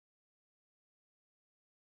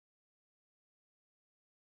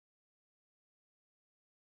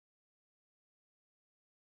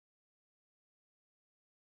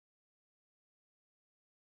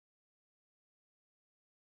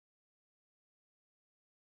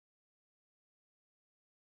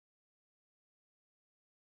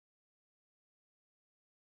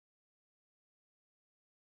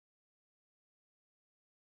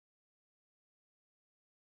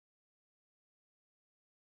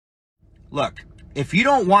Look, if you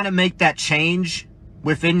don't want to make that change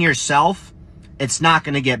within yourself, it's not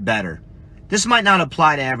going to get better. This might not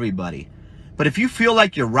apply to everybody, but if you feel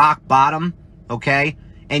like you're rock bottom, okay,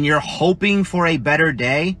 and you're hoping for a better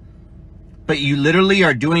day, but you literally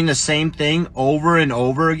are doing the same thing over and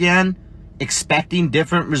over again, expecting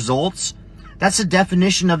different results, that's a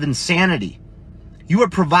definition of insanity. You are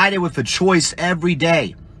provided with a choice every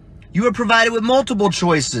day. You are provided with multiple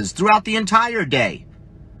choices throughout the entire day.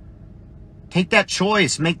 Take that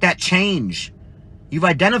choice, make that change. You've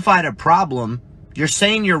identified a problem. You're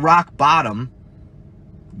saying you're rock bottom.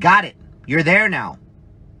 Got it. You're there now.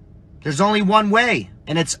 There's only one way,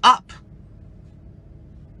 and it's up.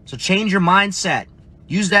 So change your mindset.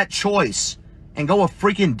 Use that choice and go a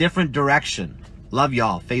freaking different direction. Love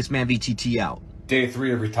y'all. Faceman VTT out. Day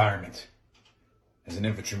 3 of retirement. As an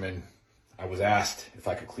infantryman, I was asked if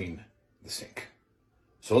I could clean the sink.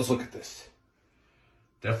 So let's look at this.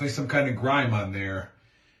 Definitely some kind of grime on there.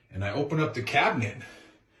 And I open up the cabinet.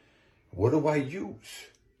 What do I use?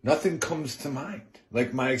 Nothing comes to mind.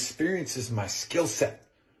 Like my experience is my skill set.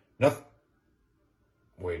 Nothing.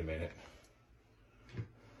 Wait a minute.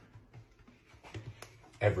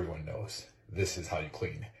 Everyone knows this is how you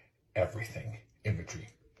clean everything. Infantry,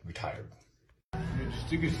 retired.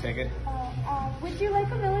 You can just take it. Would you like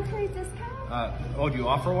a military discount? Do you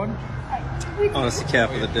offer one? Honestly,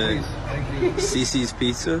 cap of the day. Please. Thank you. CC's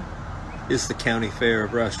Pizza is the county fair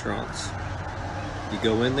of restaurants. You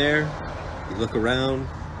go in there, you look around,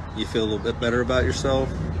 you feel a little bit better about yourself,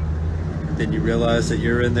 then you realize that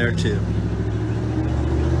you're in there too.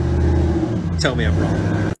 Tell me I'm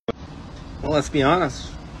wrong. Well, let's be honest.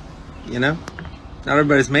 You know, not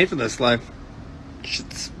everybody's made for this life.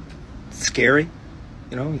 It's scary.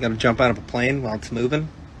 You know, you gotta jump out of a plane while it's moving.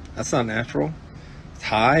 That's not natural. It's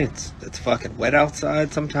high, it's fucking wet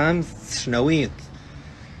outside sometimes, it's snowy, it's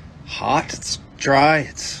hot, it's dry,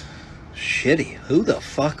 it's shitty. Who the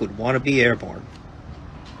fuck would want to be airborne?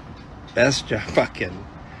 Best job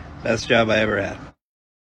I ever had.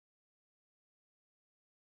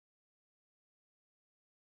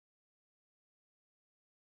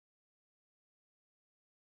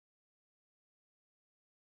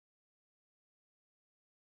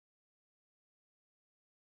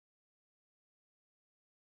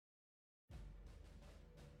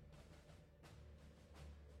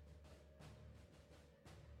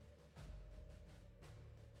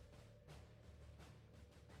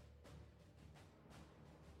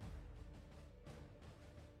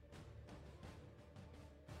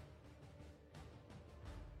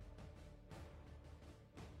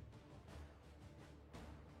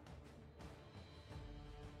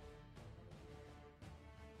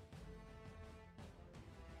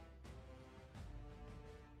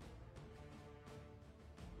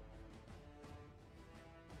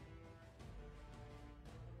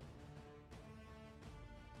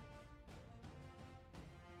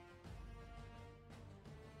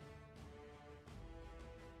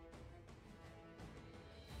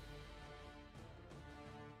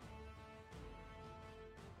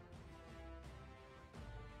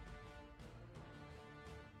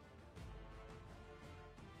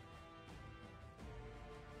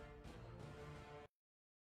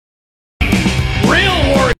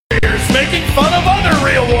 Making fun of other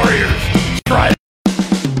real warriors. Try.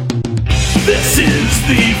 This is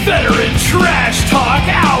the Veteran Trash Talk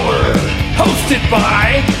Hour, hosted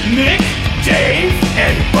by Nick, Dave,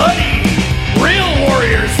 and Buddy. Real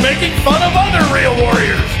warriors making fun of other real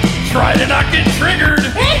warriors. Try to not get triggered.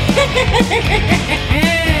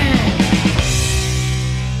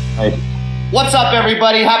 What's up,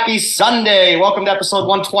 everybody? Happy Sunday. Welcome to episode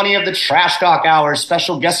 120 of the Trash Talk Hour.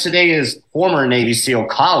 Special guest today is former Navy SEAL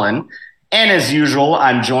Colin. And as usual,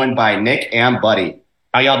 I'm joined by Nick and Buddy.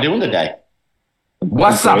 How y'all doing today?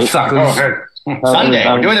 What's up, suckers? Sunday.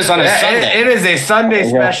 We're doing this on a Sunday. It is a Sunday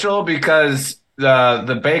special because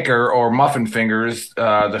the baker or Muffin Fingers,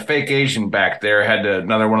 the fake Asian back there, had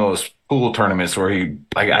another one of those pool tournaments where he,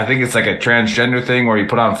 I think it's like a transgender thing where you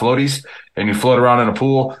put on floaties and you float around in a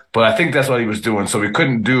pool. But I think that's what he was doing, so we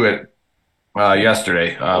couldn't do it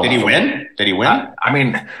yesterday. Did he win?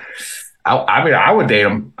 I would date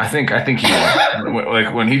him. I think he would.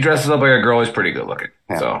 Like when he dresses up like a girl, he's pretty good looking.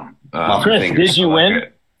 Yeah. So, Chris, did you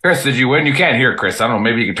win? Chris, did you win? You can't hear Chris. I don't know.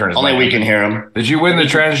 Maybe you can turn his Only mic. we can hear him. Did you win the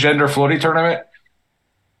transgender floaty tournament?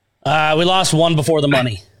 We lost one before the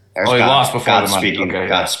money. There's he lost before God the money. speaking. Okay,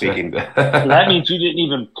 God speaking. That means you didn't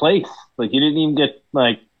even place. Like you didn't even get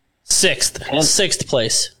sixth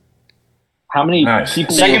place. How many Nice.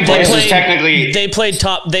 people? Second place is technically. They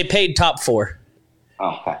paid top 4.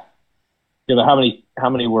 Oh, okay. Yeah, but how how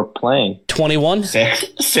many were playing? 21. Six.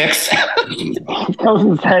 I was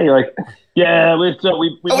gonna say, like, yeah, we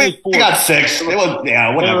played four. We got six.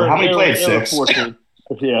 Whatever. How many played six?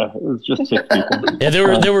 Yeah, it was just 6 people. Yeah,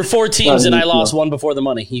 there were 4 teams, and I lost one before the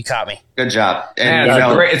money. You caught me. Good job. And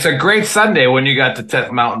it's a great Sunday when you got the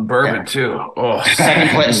 10th Mountain Bourbon too. Oh.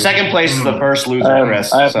 Second place is the first loser,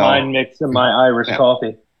 Chris. I have mine mixed in my Irish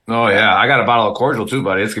coffee. Oh yeah, I got a bottle of cordial too,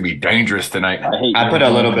 buddy. It's gonna be dangerous tonight. I put a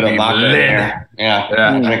little bit of vodka in there. Yeah.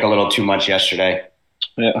 I drank a little too much yesterday.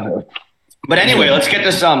 Yeah. But anyway, let's get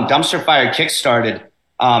this dumpster fire kick started.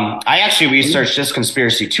 I actually researched this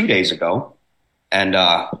conspiracy 2 days ago. And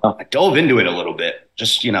I dove into it a little bit,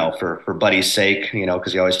 just, for Buddy's sake,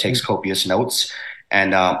 because he always takes copious notes.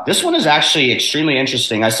 And this one is actually extremely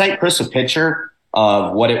interesting. I sent Chris a picture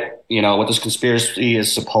of what this conspiracy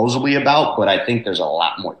is supposedly about, but I think there's a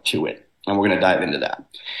lot more to it. And we're going to dive into that.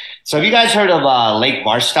 So have you guys heard of Lake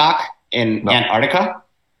Vostok in Antarctica?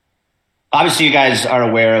 Obviously, you guys are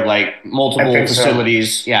aware of like multiple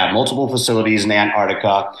facilities. So. Yeah, multiple facilities in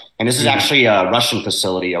Antarctica. And this is actually a Russian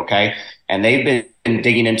facility, okay? And they've been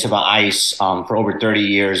digging into the ice for over 30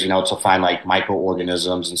 years, to find like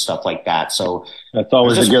microorganisms and stuff like that. So that's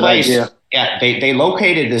always a good idea. Yeah, they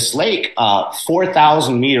located this lake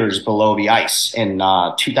 4,000 meters below the ice in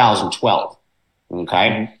 2012. Okay.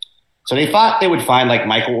 Mm-hmm. So they thought they would find like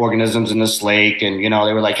microorganisms in this lake. And,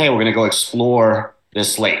 they were like, hey, we're going to go explore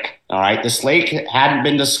this lake. All right. This lake hadn't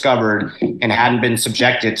been discovered and hadn't been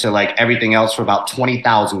subjected to like everything else for about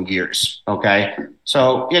 20,000 years. Okay.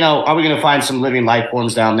 So, are we going to find some living life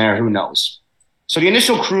forms down there? Who knows? So the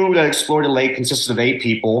initial crew that explored the lake consisted of 8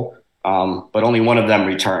 people, but only one of them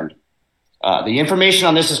returned. The information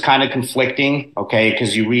on this is kind of conflicting. Okay.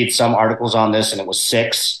 Because you read some articles on this and it was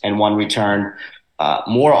 6 and 1 returned.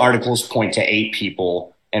 More articles point to 8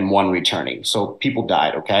 people and 1 returning. So people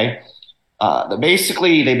died. Okay. They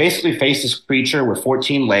basically faced this creature with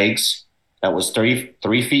 14 legs that was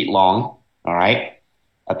 33 feet long. All right.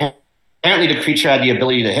 Apparently, the creature had the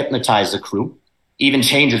ability to hypnotize the crew, even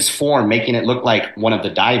change its form, making it look like one of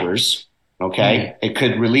the divers. Okay. It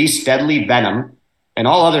could release deadly venom and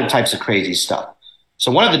all other types of crazy stuff.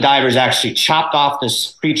 So one of the divers actually chopped off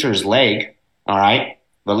this creature's leg. All right.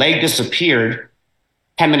 The leg disappeared.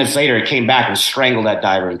 10 minutes later, it came back and strangled that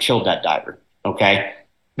diver and killed that diver. Okay.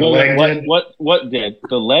 What did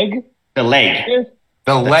the leg? The leg.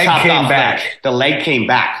 The leg came back. The leg came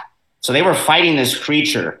back. So they were fighting this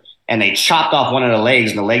creature, and they chopped off one of the legs,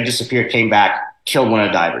 and the leg disappeared, came back, killed one of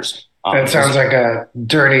the divers. That sounds like a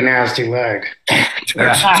dirty, nasty leg.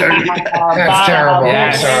 That's terrible.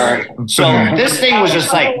 Yeah. I'm sorry. So this thing was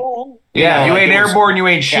just like, you ain't airborne, you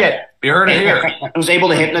ain't shit. Yeah. You heard it here. It was able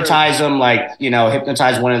to hypnotize them,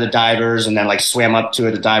 hypnotize one of the divers, and then swam up to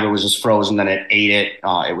it. The diver was just frozen, then it ate it.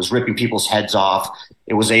 It was ripping people's heads off.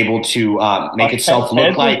 It was able to make itself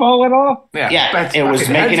look like falling off. Yeah, it was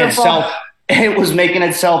making itself. It was making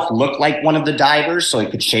itself look like one of the divers, so it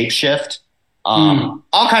could shapeshift. All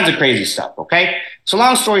kinds of crazy stuff. Okay, so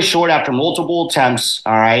long story short, after multiple attempts,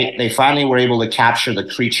 all right, they finally were able to capture the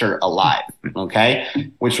creature alive. Okay,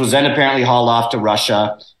 which was then apparently hauled off to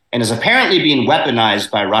Russia. And is apparently being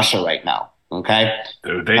weaponized by Russia right now. Okay.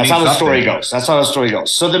 That's how the story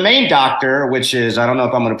goes. So the main doctor, which is, I don't know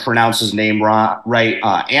if I'm going to pronounce his name right,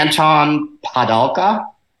 Anton Padalka.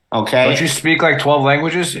 Okay. Don't you speak like 12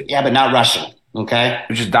 languages? Yeah, but not Russian. Okay.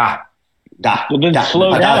 It's just da. Well, then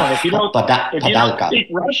slow down. If you don't speak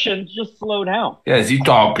Russian, just slow down. Yeah, he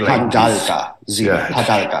talk like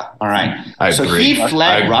Padalka. All right. So he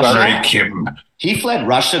fled Russia. He fled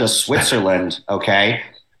Russia to Switzerland. Okay.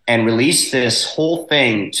 And released this whole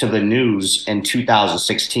thing to the news in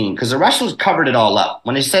 2016 because the Russians covered it all up.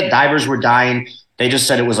 When they said divers were dying, they just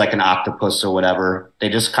said it was like an octopus or whatever. They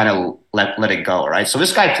just kind of let it go, right? So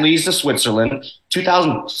this guy flees to Switzerland.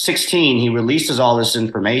 2016, he releases all this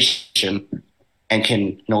information and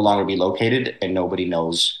can no longer be located, and nobody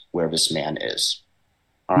knows where this man is.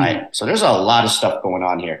 All right? So there's a lot of stuff going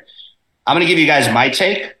on here. I'm going to give you guys my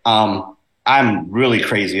take. I'm really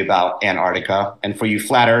crazy about Antarctica. And for you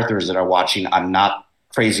flat earthers that are watching, I'm not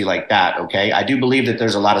crazy like that, okay? I do believe that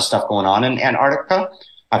there's a lot of stuff going on in Antarctica.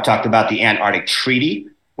 I've talked about the Antarctic Treaty,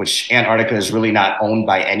 which Antarctica is really not owned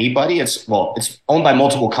by anybody. It's owned by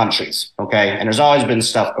multiple countries, okay? And there's always been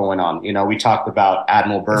stuff going on. We talked about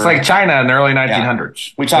Admiral Byrd. It's like China in the early 1900s.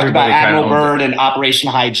 Yeah. We talked about Admiral Byrd and Operation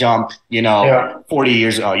High Jump, 40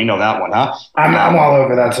 years ago. You know that one, huh? I'm all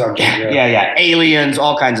over that subject. Yeah. Aliens,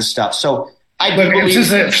 all kinds of stuff. So it's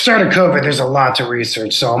just the start of COVID. There's a lot to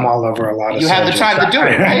research, so I'm all over a lot of. You have the time to do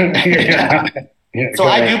it, right? So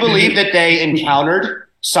I do believe that they encountered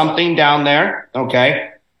something down there.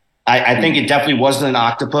 Okay, I think it definitely wasn't an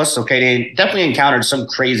octopus. Okay, they definitely encountered some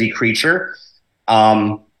crazy creature.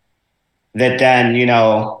 That then,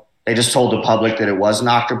 they just told the public that it was an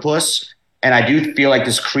octopus. And I do feel like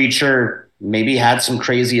this creature maybe had some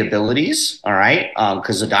crazy abilities. All right,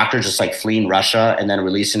 because the doctor just like fleeing Russia and then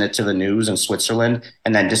releasing it to the news in Switzerland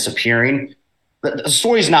and then disappearing. The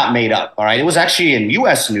story's not made up. All right, it was actually in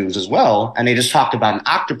U.S. news as well, and they just talked about an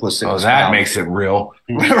octopus. That makes it real.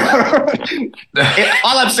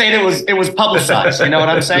 All I'm saying, it was publicized. You know what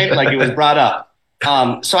I'm saying? Like, it was brought up.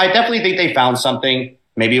 So I definitely think they found something.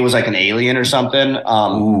 Maybe it was like an alien or something.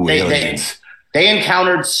 Aliens. They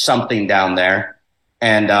encountered something down there,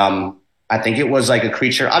 and I think it was like a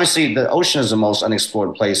creature. Obviously, the ocean is the most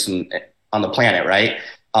unexplored place on the planet, right?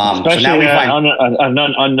 Especially so now we find on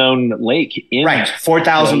an unknown lake.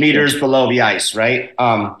 4,000 meters below the ice, right?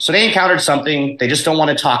 So they encountered something. They just don't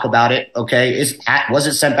want to talk about it, okay? Was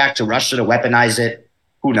it sent back to Russia to weaponize it?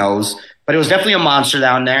 Who knows? But it was definitely a monster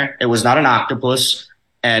down there. It was not an octopus.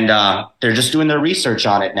 And they're just doing their research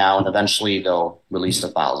on it now, and eventually they'll release the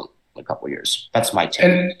files in a couple of years. That's my take.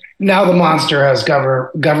 And now the monster has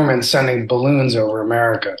government sending balloons over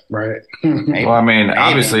America, right? Well, I mean,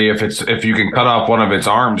 obviously, if you can cut off one of its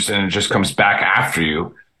arms and it just comes back after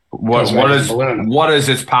you, what is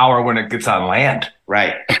its power when it gets on land?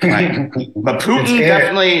 Right. But Putin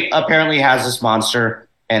definitely apparently has this monster,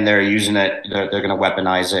 and they're using it. They're going to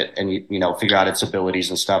weaponize it and figure out its abilities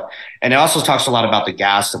and stuff. And it also talks a lot about the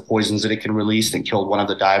gas, the poisons that it can release that killed one of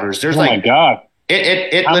the divers. There's my God.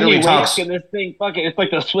 It How literally many talks. ways can this thing fucking? It's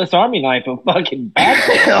like the Swiss Army knife of fucking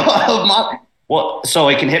bad. Well, so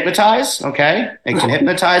it can hypnotize. Okay, it can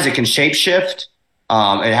hypnotize. It can shapeshift.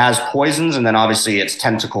 It has poisons, and then obviously its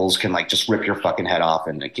tentacles can like just rip your fucking head off,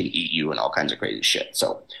 and it can eat you and all kinds of crazy shit.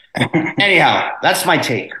 So, anyhow, that's my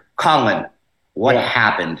take. Colin, what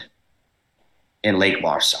happened in Lake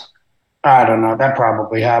Larsa? I don't know. That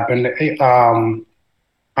probably happened.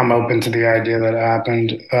 I'm open to the idea that it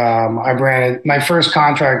happened. I ran my first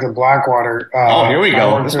contract at Blackwater. Here we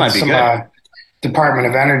go. This might be good. Department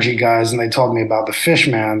of Energy guys, and they told me about the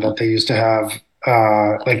Fishman that they used to have,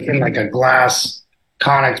 like in like a glass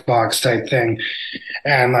Conex box type thing,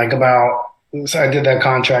 and so I did that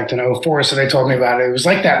contract in 2004. So they told me about it. It was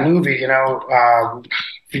like that movie, with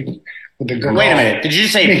the girl. Wait a minute. Did you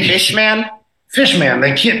say Fishman? Fishman.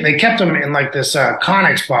 They kept him in like this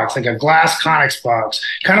Conex box, like a glass Conex box,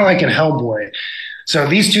 kind of like in Hellboy. So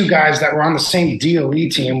these two guys that were on the same DOE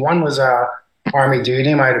team, one was a Army dude.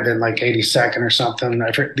 He might have been like 82nd or something.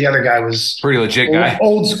 The other guy was pretty legit guy,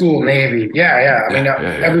 old school Navy. Yeah. I mean,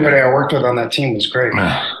 everybody I worked with on that team was great,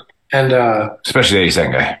 and especially the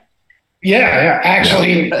 82nd guy. Yeah.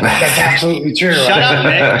 Actually, that's absolutely true. Shut up,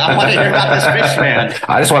 Nick. I want to hear about this Fishman.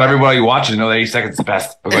 I just want everybody watching to know that 82nd is the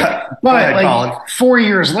best. But like 4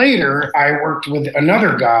 years later, I worked with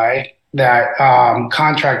another guy that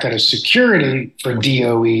contracted as security for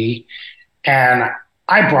DOE, and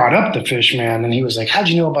I brought up the Fishman, and he was like, "How'd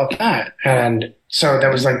you know about that?" And so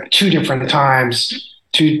that was like two different times.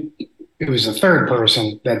 It was a third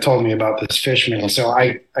person that told me about this Fishman. So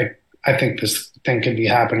I think this thing could be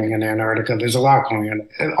happening in Antarctica. There's a lot going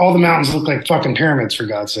on. All the mountains look like fucking pyramids, for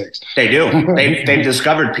God's sakes. They do. They've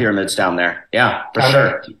discovered pyramids down there. Yeah, for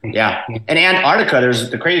sure. Yeah. And Antarctica, there's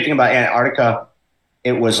the crazy thing about Antarctica.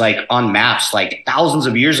 It was like on maps like thousands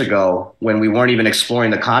of years ago when we weren't even exploring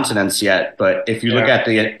the continents yet. But if you look at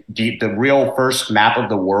the real first map of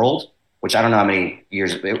the world, which I don't know how many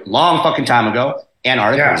years, long fucking time ago,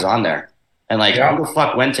 Antarctica was on there. And like, who the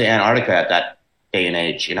fuck went to Antarctica at that day and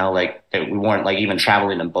age? We weren't like even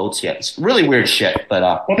traveling in boats yet. It's really weird shit. But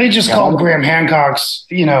well, they just called Graham Hancock's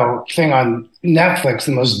thing on Netflix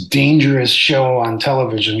the most dangerous show on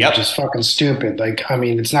television, which is fucking stupid. Like, I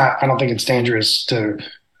mean, it's not. I don't think it's dangerous to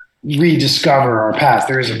rediscover our past.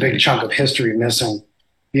 There is a big chunk of history missing,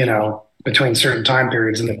 between certain time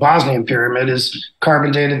periods, and the Bosnian pyramid is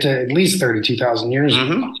carbon dated to at least 32,000 years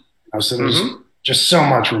ago. So there's just so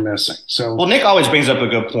much we're missing. So, well, Nick always brings up a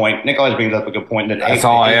good point. That that's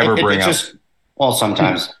all I ever bring up. Well,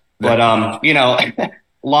 sometimes, but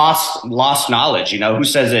lost knowledge. Who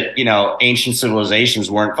says that ancient civilizations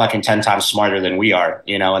weren't fucking 10 times smarter than we are?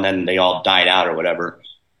 And then they all died out or whatever,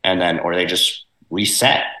 or they just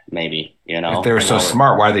reset maybe. If they were so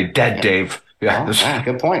smart, why are they dead, Dave? Yeah,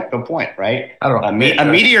 good point, right? I don't know. A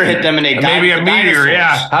meteor hit them and they died. Maybe a meteor,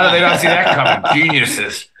 How did they not see that coming?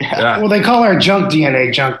 Geniuses. Yeah. Well, they call our junk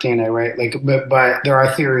DNA, right? Like, but there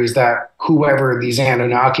are theories that whoever these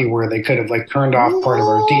Anunnaki were, they could have like turned off part of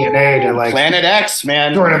our DNA to like Planet X,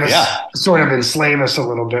 man. Sort of enslave us a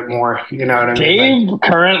little bit more. You know what I mean? Dave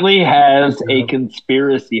currently has a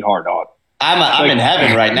conspiracy hard on. I'm in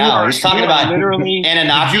heaven right now. He's talking about literally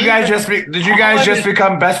Anunnaki. Did you guys just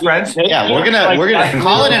become best friends? Yeah, we're gonna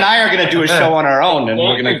Colin and I are gonna do a show on our own, and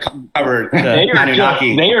we're gonna cover the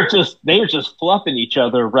Anunnaki. They are just fluffing each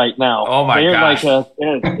other right now. Oh my gosh.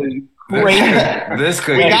 This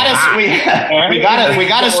could. We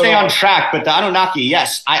gotta stay on track. But the Anunnaki,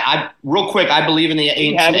 yes, I real quick, I believe in the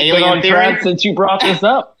ancient alien theory. Since you brought this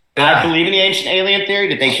up, I believe in the ancient alien theory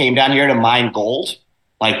that they came down here to mine gold,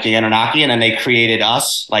 like the Anunnaki, and then they created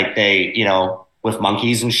us, like they, with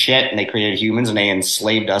monkeys and shit, and they created humans, and they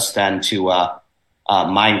enslaved us then to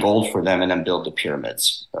mine gold for them, and then build the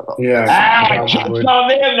pyramids. Yeah.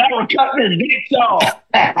 We're cutting his dicks off.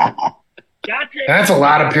 Gotcha. That's a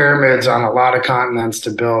lot of pyramids on a lot of continents to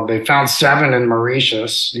build. They found 7 in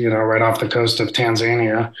Mauritius, right off the coast of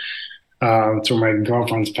Tanzania. That's where my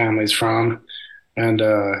girlfriend's family's from. And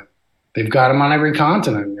they've got them on every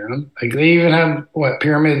continent, Like they even have,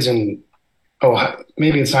 pyramids in Ohio.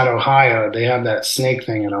 Maybe it's not Ohio. They have that snake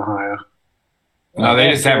thing in Ohio. No, they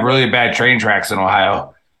just have really bad train tracks in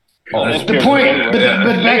Ohio. The point,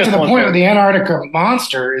 but back to the point with the Antarctica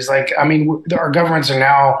monster is our governments are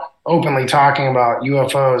now openly talking about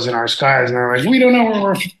UFOs in our skies, and they're like, we don't know where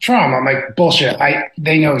we're from. I'm like, bullshit.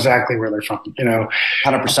 They know exactly where they're from.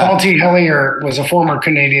 100%. Paul T. Hillier was a former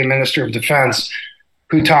Canadian Minister of Defense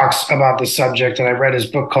who talks about this subject, and I read his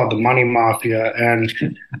book called The Money Mafia, and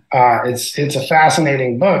it's a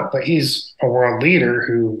fascinating book, but he's a world leader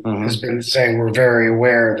who has been saying we're very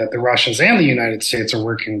aware that the Russians and the United States are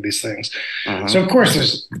working with these things. So, of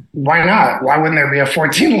course, why not? Why wouldn't there be a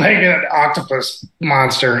 14-legged octopus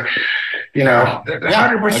monster?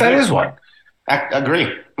 100% is one. I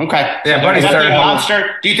agree. Okay. Yeah, Buddy's third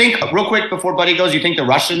monster. Do you think, real quick before Buddy goes, you think the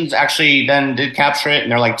Russians actually then did capture it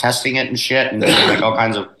and they're like testing it and shit and like all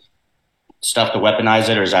kinds of stuff to weaponize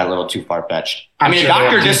it, or is that a little too far fetched? I mean, a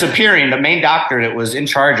doctor disappearing, the main doctor that was in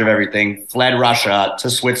charge of everything, fled Russia to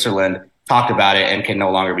Switzerland, talked about it, and can no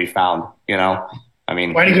longer be found. I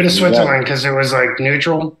mean, why do you go to Switzerland? Because it was like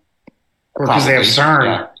neutral, or because they have CERN?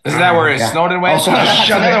 Yeah. Isn't that where Snowden went? Also, that's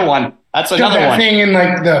another one. That's another that one. thing in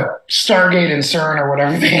like the Stargate and CERN or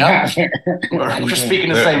whatever they have there. We're speaking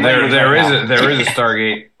the same language. There is a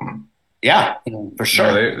Stargate. Yeah, for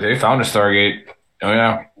sure. They found a Stargate. Oh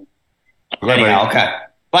yeah. Anyhow, okay,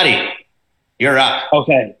 Buddy, you're up.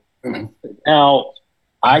 Okay. Now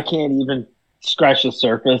I can't even scratch the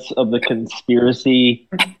surface of the conspiracy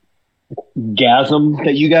gasm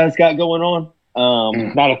that you guys got going on.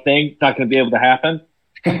 Not a thing. Not going to be able to happen.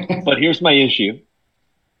 But here's my issue.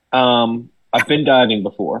 I've been diving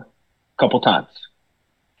before a couple times,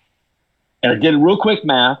 and I did real quick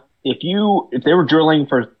math. If they were drilling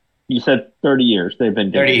for, you said 30 years, they've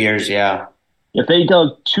been doing 30 years, yeah. If they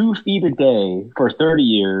dug 2 feet a day for 30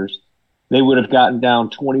 years, they would have gotten down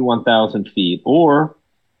 21,000 feet, or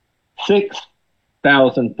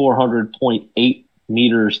 6,400.8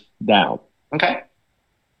 meters down. Okay.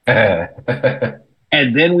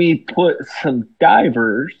 And then we put some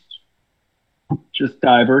divers. Just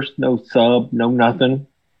divers, no sub, no nothing.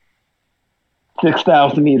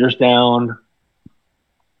 6,000 meters down.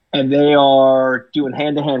 And they are doing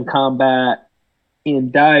hand-to-hand combat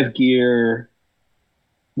in dive gear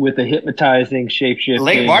with a hypnotizing shape-shifting.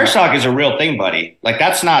 Lake Varsock is a real thing, buddy. Like,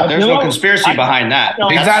 that's not, there's no conspiracy behind that.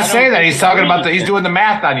 He's not saying that. He's talking about he's doing the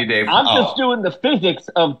math on you, Dave. I'm just doing the physics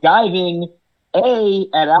of diving,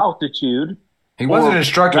 at altitude. He wasn't an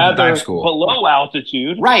instructor in dive school. Below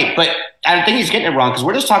altitude. Right, but I think he's getting it wrong, because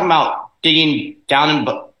we're just talking about digging down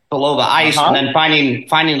below the ice and then finding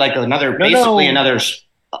like another another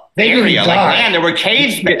area. Like, man, there were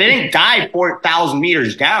caves, but they didn't dive 4,000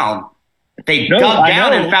 meters down. They dug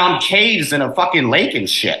down and found caves in a fucking lake and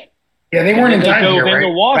shit. Yeah, they weren't in dive gear, right? The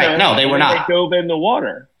water. Right, no, they were not. They dove in the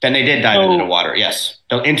water. Then they did dive into the water, yes.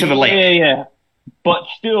 Into the lake. Yeah. But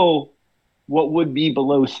still, what would be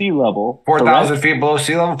below sea level? 4,000 feet below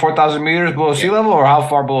sea level? 4,000 meters below sea level? Or how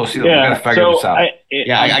far below sea level? Yeah, we got to figure this out. I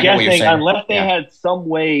get what you're saying. Unless they had some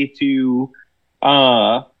way to,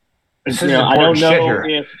 I don't know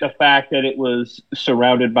if the fact that it was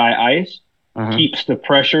surrounded by ice keeps the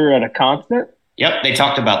pressure at a constant. Yep, they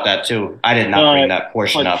talked about that too. I did not bring that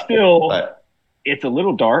portion up. But it's a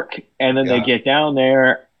little dark, and then they get down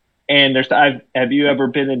there, and have you ever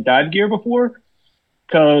been in dive gear before?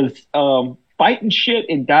 Because fighting shit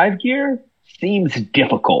in dive gear seems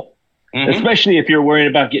difficult, especially if you're worried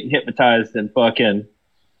about getting hypnotized and fucking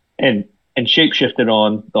and shapeshifted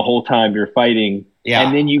on the whole time you're fighting. Yeah,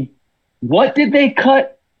 and then what did they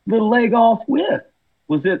cut the leg off with?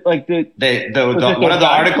 Was it like one of the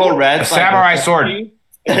article read a samurai sword? Is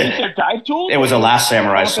it their dive tool? It was the last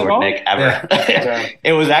samurai sword, Nick, ever. Yeah.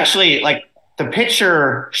 It was actually like The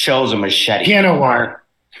picture shows a machete. Piano wire.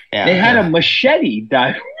 Yeah. They had a machete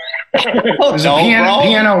dive. It was a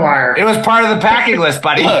piano wire. It was part of the packing list,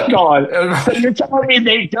 buddy. God. So you're telling me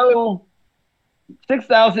they dove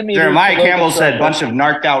 6,000 meters? Jeremiah Campbell said bunch of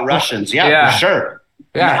narked out Russians. Yeah, for sure.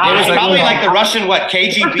 Yeah. It was probably like the Russian,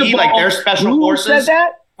 KGB, like their special forces. Who said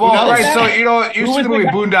that? Well, right, so you see the movie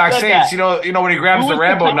Boondock Saints, you know when he grabs the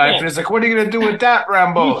Rambo knife and it's like, what are you gonna do with that,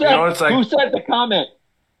 Rambo? It's like, who said the comment?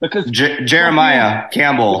 Because Jeremiah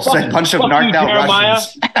Campbell said a bunch of narked out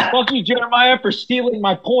Russians. Fuck you, Jeremiah, for stealing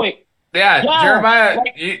my point. Yeah, Jeremiah,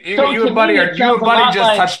 you and Buddy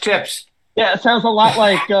just touched tips. Yeah, it sounds a lot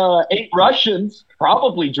like 8 Russians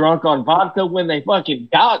probably drunk on vodka when they fucking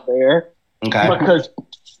got there. Okay. Because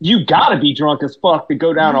you gotta be drunk as fuck to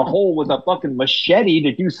go down a hole with a fucking machete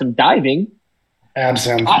to do some diving.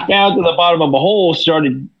 Absinthe. Got down to the bottom of a hole,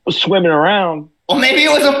 started swimming around. Well, maybe it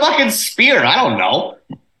was a fucking spear. I don't know.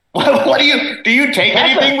 What do you take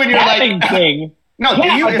anything when you're like thing? No,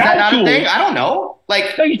 yeah, do you? Is that not a thing? I don't know.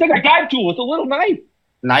 Like, no, you take a dive tool. It's a little knife.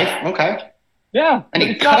 Knife? Okay. Yeah. And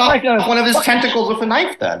he cut off one of his tentacles with a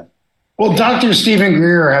knife then. Well, Dr. Stephen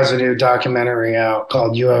Greer has a new documentary out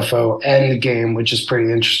called UFO Endgame, which is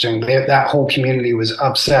pretty interesting. That whole community was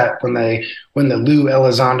upset when the Lou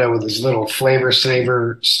Elizondo with his little flavor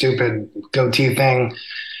saver, stupid goatee thing.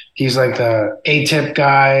 He's like the A-tip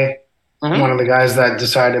guy. One of the guys that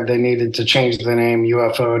decided they needed to change the name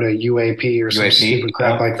UFO to UAP or some stupid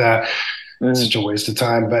crap like that. Such a waste of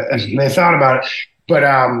time, but they thought about it.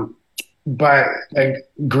 But like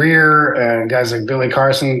Greer and guys like Billy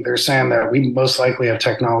Carson, they're saying that we most likely have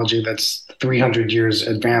technology that's 300 years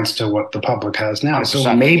advanced to what the public has now. 100%.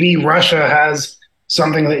 So maybe Russia has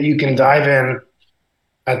something that you can dive in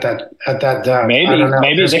at that depth. Maybe, I don't know.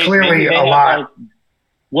 maybe there's clearly a lot.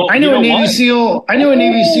 Well, I know a Navy SEAL. I know a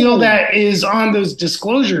Navy SEAL that is on those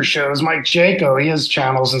disclosure shows. Mike Jaco, he has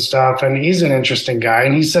channels and stuff, and he's an interesting guy.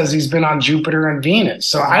 And he says he's been on Jupiter and Venus.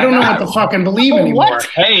 So I don't know what to fucking believe anymore. What?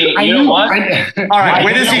 Hey, you know what? All right,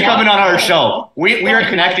 when is he coming on our show? We are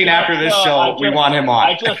connecting after this show. We want him on.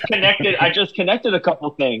 I just connected a couple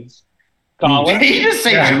things. Colin. Did you just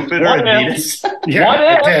say Jupiter and Venus? Yeah,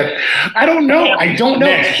 I did. I don't know. I don't know.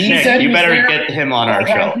 Nick, said you better get him on our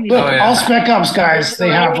show. Look, all Spec Ops guys, they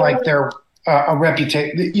have like their a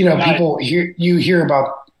reputation. You know, people hear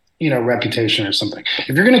about reputation or something.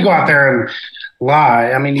 If you're going to go out there and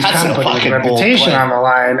lie, I mean, he's kind of putting his reputation on the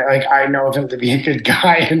line. Like, I know of him to be a good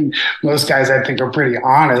guy, and most guys I think are pretty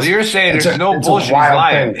honest. So you're saying there's no bullshit. He's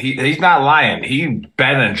lying. He's not lying. He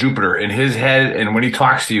bet on Jupiter in his head, and when he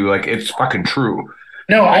talks to you, like, it's fucking true.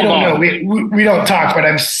 No, I don't know. We don't talk, but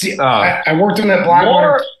I worked in that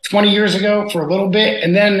Blackwater 20 years ago for a little bit,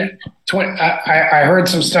 and then I heard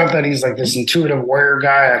some stuff that he's like this intuitive warrior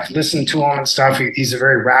guy. I've listened to him and stuff. He's a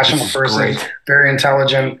very rational person, very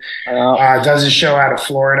intelligent. Does his show out of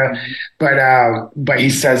Florida, but he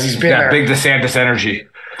says he's been there. Big DeSantis energy.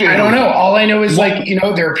 I don't know. All I know is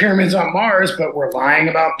there are pyramids on Mars, but we're lying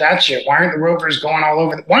about that shit. Why aren't the rovers going all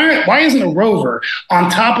over? Why isn't a rover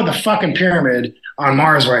on top of the fucking pyramid on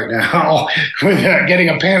Mars right now with getting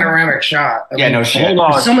a panoramic shot? No shit.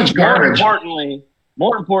 There's so much garbage.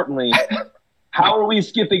 More importantly, how are we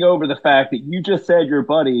skipping over the fact that you just said your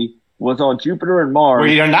buddy was on Jupiter and Mars? Well,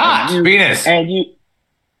 you're not. Venus. And you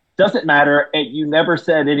doesn't matter, and you never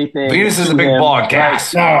said anything. Venus is a big ball of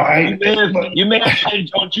gas. No, you may have been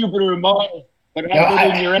on Jupiter and Mars, but I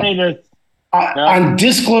lived in Uranus. On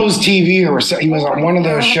Disclosed TV, or he was on one of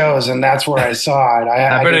those shows, and that's where I saw it.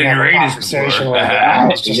 I didn't have a conversation with him. I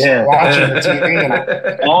was just watching the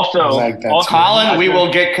TV. And also, Colin, we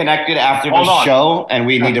will get connected after the show, and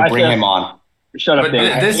we need to bring him on. Shut up,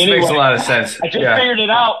 Dan. This makes a lot of sense. I just figured it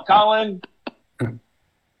out, Colin.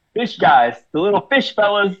 Fish guys, the little fish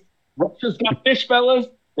fellas. Russia's got fish fellas.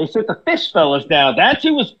 They sent the fish fellas down. That's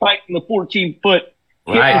who was fighting the 14-foot.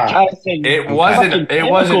 Right. It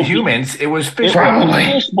wasn't humans. It was fish. Probably.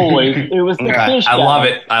 Fish boys. It was the fish guys. I love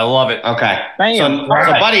it. Okay. Bam. So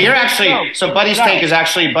Buddy, you're actually Buddy's take is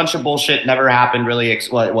actually a bunch of bullshit. Never happened. Really, it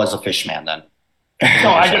was a fish man then. No,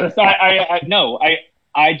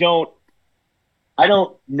 I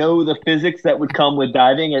don't know the physics that would come with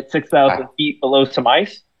diving at 6,000 feet below some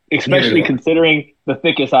ice, especially considering the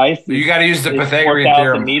thickest ice. You got to use the Pythagorean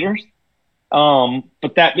theorem. Meters.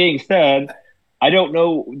 But that being said, I don't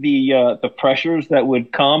know the pressures that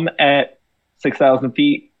would come at 6,000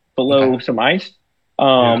 feet below some ice.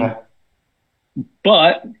 But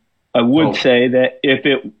I would say that if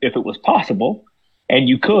it was possible and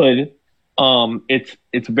you could,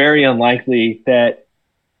 it's very unlikely that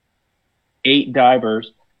 8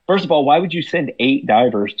 divers. First of all, why would you send 8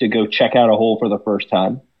 divers to go check out a hole for the first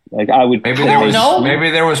time? Like I would. Maybe know.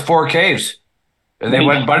 maybe there was 4 caves, and they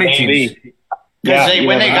went buddy teams. Because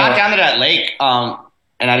when they got down to that lake,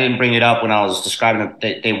 and I didn't bring it up when I was describing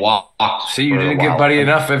it, they walked. See, you didn't give Buddy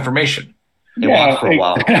enough information. They walked for a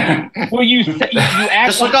while. Well, you act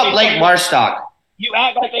just look up Lake Marstock. You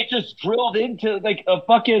act like they just drilled into like a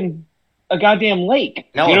goddamn lake.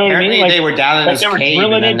 No, you know apparently what I mean? they were down in this cave. They were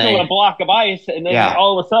drilling into a block of ice, and then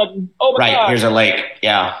all of a sudden, oh my God. Here's a lake.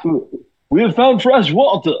 Yeah. We have found fresh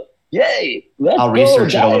water. Yay. I'll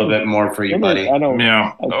research it a little bit more for you, buddy. I don't.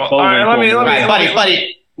 Yeah. All right, let me.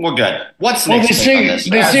 Buddy. We're good. What's next?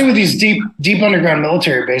 They say with these deep underground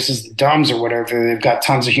military bases, the DUMBs or whatever, they've got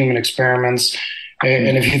tons of human experiments.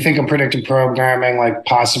 And if you think of predictive programming, like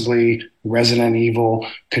possibly Resident Evil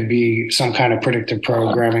could be some kind of predictive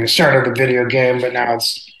programming. It started a video game, but now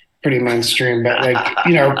it's pretty mainstream. But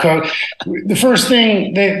the first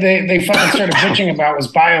thing they fucking started bitching about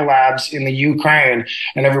was biolabs in the Ukraine,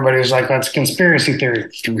 and everybody was like, "That's conspiracy theory."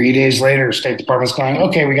 3 days later, State Department's going,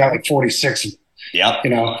 "Okay, we got like 46." Yep.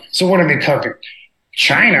 So what are they cooking?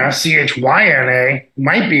 China, Chyna,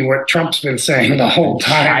 might be what Trump's been saying the whole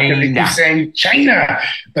time. They keep saying China,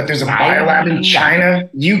 but there's a biolab in China,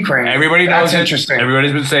 Ukraine. Everybody knows That's interesting.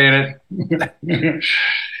 Everybody's been saying it.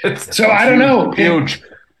 So I don't know. Huge.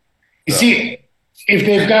 You see, if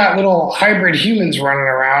they've got little hybrid humans running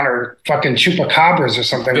around or fucking chupacabras or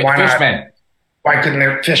something, why not? Fishman. Why couldn't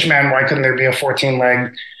there be a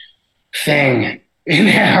 14-leg thing in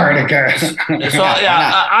Antarctica? So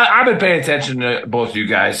I've been paying attention to both you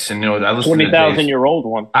guys, and I listen to 20,000-year-old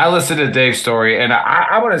one. I listened to Dave's story, and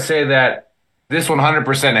I want to say that this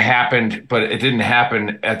 100% happened, but it didn't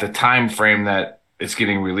happen at the time frame that it's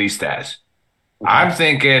getting released as. Okay. I'm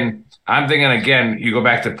thinking again. You go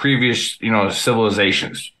back to previous,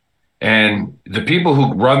 civilizations, and the people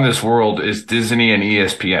who run this world is Disney and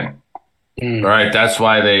ESPN. All right, that's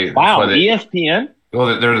why they. Wow, ESPN.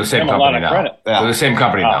 Well, they're the same company now. Yeah. They're the same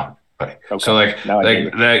company now. Okay. So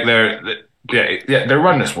they're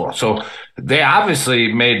running this world. So they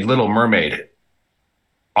obviously made Little Mermaid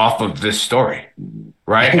off of this story,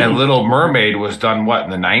 right? And Little Mermaid was done in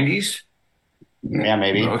the 90s? Yeah,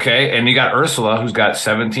 maybe. Okay, and you got Ursula, who's got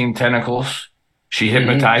 17 tentacles. She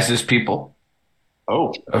hypnotizes people.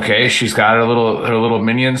 Oh. Okay, she's got her little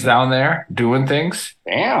minions down there doing things.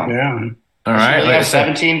 Damn. Yeah. All right, really have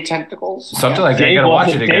 17 tentacles. Something like that. You gotta watch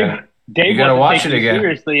it again. Dave you gotta watch it again.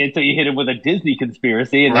 Seriously, until you hit him with a Disney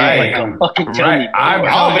conspiracy, and right. then fucking tell me.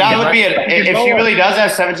 But that would be if she really does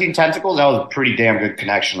have 17 tentacles. That was a pretty damn good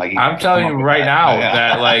connection. Like I'm telling you right now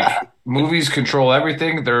that movies control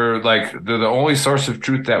everything. They're the only source of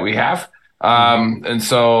truth that we have. And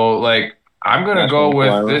so I'm gonna go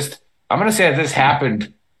with this. I'm gonna say that this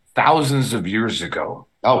happened thousands of years ago.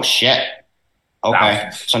 Oh shit. Okay.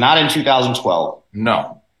 Thousands. So not in 2012.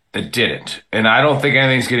 No, it didn't. And I don't think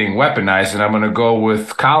anything's getting weaponized. And I'm going to go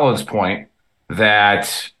with Colin's point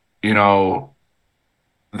that,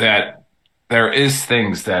 that there is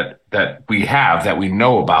things that we have that we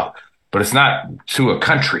know about, but it's not to a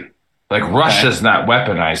country. Like Russia's not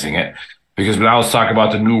weaponizing it, because when I was talking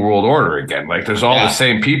about the New World Order again, there's all the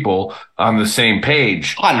same people on the same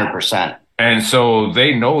page. 100%. And so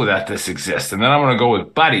they know that this exists. And then I'm going to go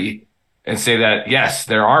with Buddy and say that, yes,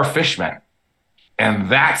 there are fishmen. And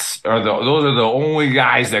those are the only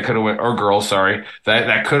guys that could have went, or girls, sorry,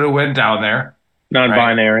 that could have went down there.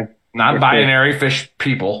 Non-binary. Right? Non-binary fish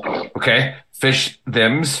people, okay? Fish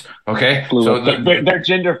thems, okay? Fluid. So they're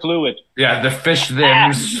gender fluid. Yeah, the fish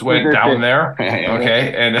thems went down there,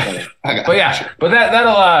 okay? And but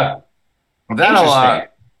that'll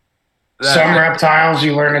some reptiles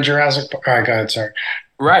you learn in Jurassic Park. All right, go ahead, sorry.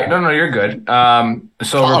 Right. No, you're good.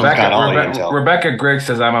 So Rebecca Griggs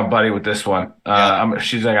says, I'm a buddy with this one.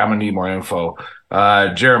 She's like, I'm going to need more info.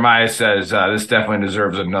 Jeremiah says, this definitely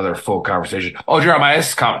deserves another full conversation. Oh, Jeremiah, this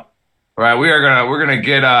is coming. Right. We're going to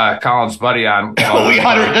get Colin's buddy on.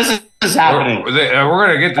 This is happening. We're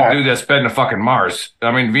going to get the dude that's been to fucking Mars.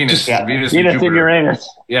 I mean, Venus and Uranus.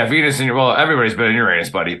 Yeah, Venus and everybody's been in Uranus,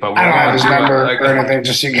 buddy. But I don't have his number or anything,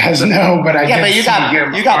 just so you guys know. But you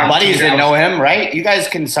got buddies that know him, right? You guys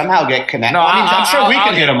can somehow get connected. No, I'm sure we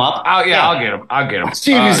can get him up. I'll get him.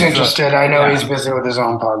 Stevie's interested. I know he's busy with his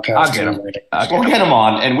own podcast. I'll get him. We'll get him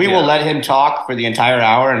on, and we will let him talk for the entire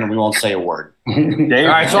hour, and we won't say a word. All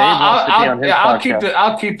right, so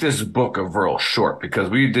I'll keep this book of real short, because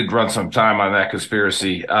we did run some time on that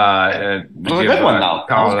conspiracy. And it was a good one, though.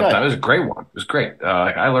 It was a great one. It was great.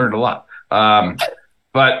 I learned a lot.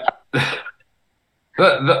 But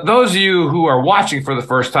those of you who are watching for the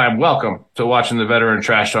first time, welcome to watching the Veteran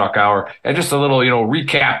Trash Talk Hour, and just a little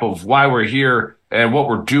recap of why we're here and what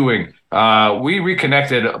we're doing. we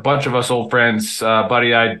reconnected, a bunch of us old friends,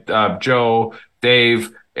 Buddy, Joe,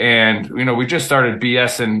 Dave, and we just started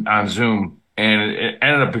BSing on Zoom, and it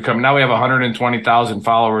ended up becoming, now we have 120,000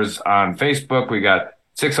 followers on Facebook. We got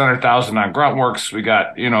 600,000 on Gruntworks. We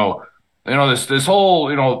got this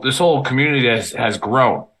whole community has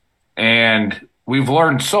grown, and we've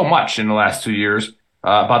learned so much in the last 2 years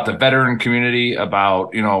about the veteran community,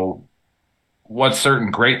 about what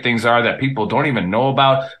certain great things are that people don't even know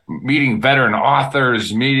about, meeting veteran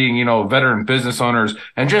authors, meeting veteran business owners,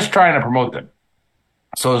 and just trying to promote them.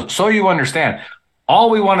 So you understand, all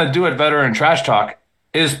we want to do at Veteran Trash Talk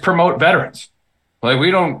is promote veterans. Like,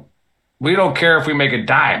 we don't care if we make a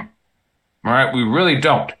dime. All right, we really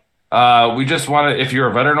don't. We just want to, if you're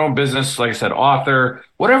a veteran-owned business, like I said, author,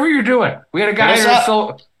 whatever you're doing. We had a guy that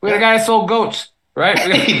sold goats, right?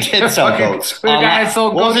 He did sell goats. We had a guy that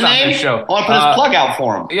sold goats on this show. I want to put his plug out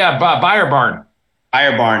for him. Yeah, Buyer Barn.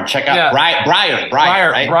 Briar Barn. Check out Briar Barn.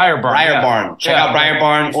 Briar Barn. Briar Barn. Check out Briar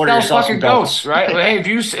Barn. Order yourself some goats. Right? Hey, if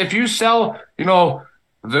you sell,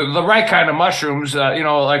 the right kind of mushrooms,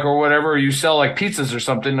 or whatever, you sell like pizzas or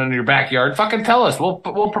something in your backyard, fucking tell us. We'll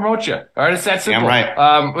promote you. All right, it's that simple.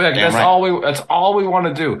 Damn right. That's all we want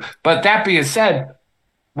to do. But that being said,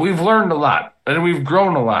 we've learned a lot and we've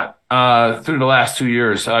grown a lot through the last 2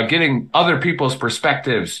 years, getting other people's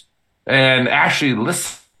perspectives and actually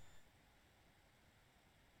listening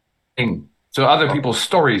to other people's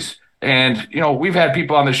stories. And, we've had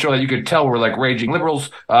people on the show that you could tell were like raging liberals,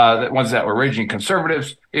 ones that were raging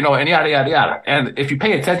conservatives, and yada, yada, yada. And if you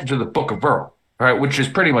pay attention to the Book of Earl, right, which is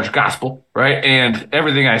pretty much gospel, right, and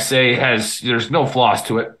everything I say there's no flaws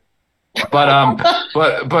to it. But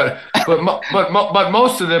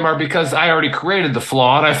most of them are because I already created the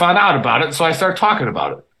flaw and I found out about it, so I start talking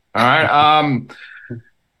about it. All right.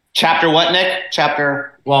 Chapter what, Nick?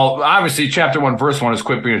 Chapter. Well, obviously, chapter 1, verse 1 is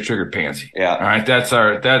quit being a triggered pansy. Yeah. All right. That's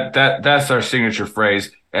our signature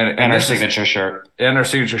phrase and our signature shirt. And our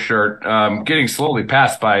signature shirt. Getting slowly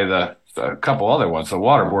passed by a couple other ones. The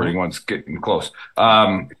waterboarding one's getting close.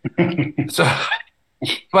 But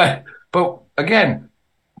again,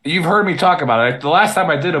 you've heard me talk about it. The last time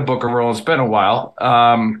I did a Book of Earl, it's been a while,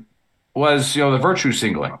 was the virtue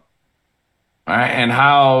singling. All right, and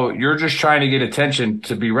how you're just trying to get attention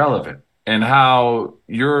to be relevant, and how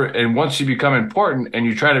and once you become important and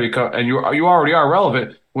you try to become, and you already are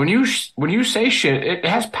relevant, when you say shit, it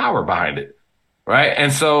has power behind it, right?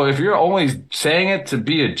 And so if you're only saying it to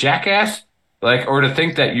be a jackass, or to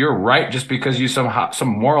think that you're right just because you some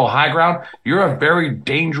moral high ground, you're a very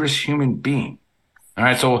dangerous human being. All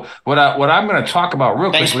right, so what I'm going to talk about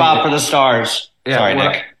real quickly. Thanks, Bob, for the stars. Yeah, sorry,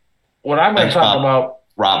 Nick. What I'm going to talk about,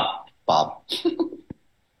 Bob.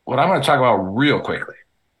 What I'm going to talk about real quickly,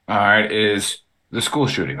 all right, is the school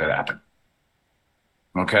shooting that happened.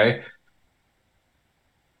 Okay?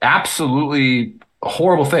 Absolutely a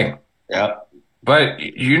horrible thing. Yeah. But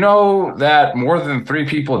you know that more than 3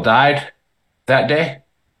 people died that day?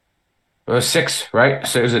 It was 6, right?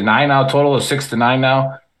 So is it 9 now total? It's 6 to 9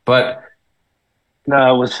 now? But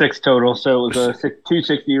no, it was 6 total. So it was two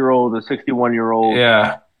 60-year-olds, a 61-year-old.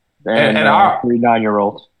 Yeah. And 3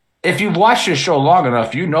 9-year-olds. If you've watched this show long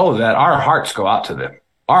enough, you know that our hearts go out to them.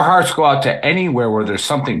 Our hearts go out to anywhere where there's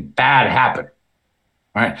something bad happen.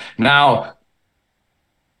 Right? Now,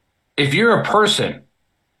 if you're a person,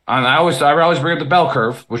 and I always bring up the bell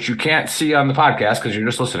curve, which you can't see on the podcast because you're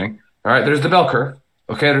just listening. All right, there's the bell curve.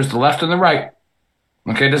 Okay, there's the left and the right.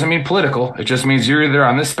 Okay, it doesn't mean political. It just means you're either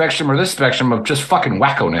on this spectrum or this spectrum of just fucking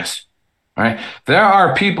wacko-ness. All right? There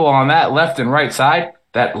are people on that left and right side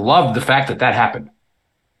that love the fact that happened.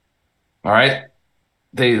 All right?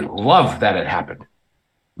 They love that it happened.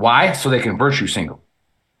 Why? So they can virtue single.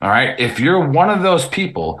 All right? If you're one of those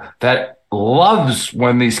people that loves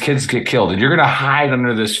when these kids get killed and you're going to hide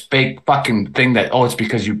under this fake fucking thing that, it's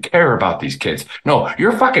because you care about these kids. No,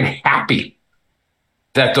 you're fucking happy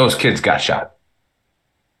that those kids got shot.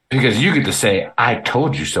 Because you get to say, I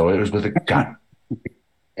told you so. It was with a gun.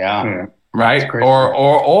 Yeah. Right?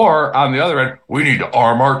 Or on the other end, we need to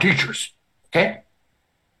arm our teachers. Okay?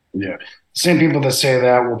 Yeah. Same people that say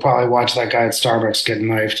that will probably watch that guy at Starbucks get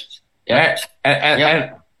knifed. Yeah.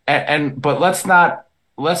 But let's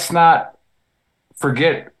not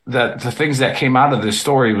forget that the things that came out of this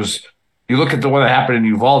story was, you look at the one that happened in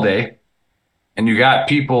Uvalde, and you got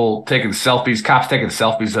people taking selfies, cops taking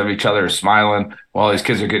selfies of each other, smiling while these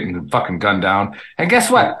kids are getting fucking gunned down. And guess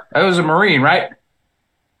what? It was a Marine, right?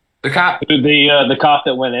 The cop. The cop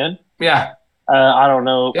that went in. Yeah. I don't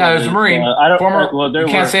know. Yeah, it was a Marine. I don't. You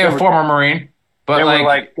can't say a former Marine, but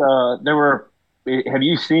there were have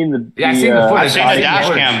you seen the? Yeah, I've seen the footage. I've seen the dash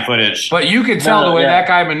cam footage. But you can tell the way that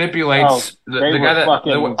guy manipulates the guy that.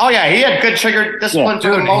 Oh yeah, he had good trigger discipline for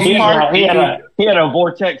the most part. He had a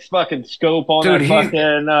vortex fucking scope on that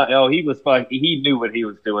fucking. He was fucking. He knew what he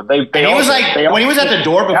was doing. When he was at the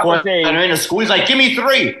door before entering the school, he's like, "Give me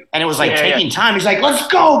 3," and it was like taking time. He's like, "Let's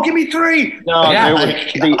go, give me 3." No,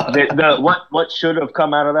 what should have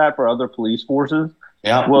come out of that for other police forces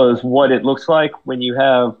was what it looks like when you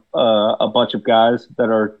have a bunch of guys that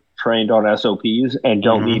are trained on SOPs and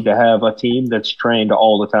don't need to have a team that's trained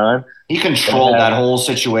all the time. He controlled that whole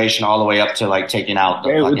situation all the way up to like taking out.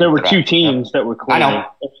 There were 2 teams that were cleaning, I know.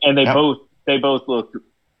 And they both looked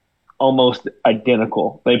almost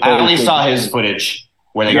identical. I only saw his footage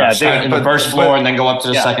where they start in the first floor and then go up to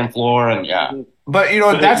the second floor, and But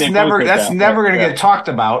that's never going to get talked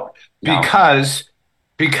about because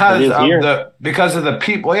of the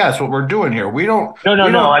people. Yeah, that's what we're doing here. We don't.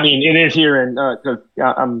 No. I mean, it is here, and because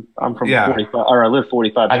I'm from 45, or I live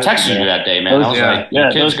 45. I texted you that day, man. Those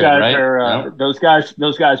guys are.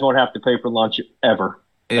 Those guys won't have to pay for lunch ever.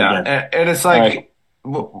 Yeah, and it's like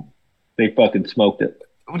they fucking smoked it.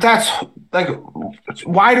 That's like,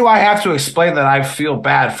 why do I have to explain that I feel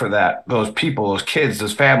bad for those people, those kids,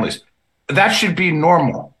 those families? That should be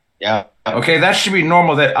normal. Yeah. Okay, that should be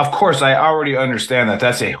normal. That, of course, I already understand that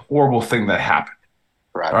that's a horrible thing that happened.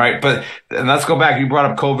 Right. All right, and let's go back. You brought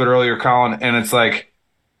up COVID earlier, Colin, and it's like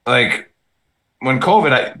when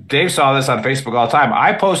COVID, Dave saw this on Facebook all the time.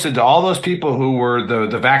 I posted to all those people who were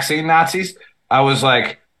the vaccine Nazis. I was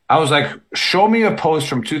like, show me a post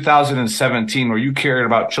from 2017 where you cared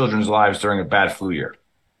about children's lives during a bad flu year.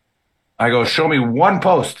 I go, show me one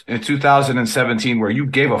post in 2017 where you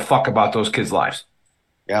gave a fuck about those kids' lives.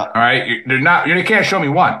 Yeah. All right. You can't show me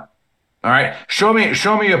one. All right. Show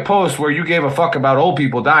me a post where you gave a fuck about old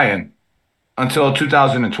people dying until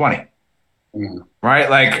 2020. Mm-hmm. Right.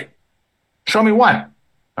 Like, show me one.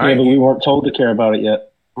 All right. But we weren't told to care about it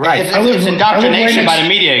yet. Right. It's indoctrination by the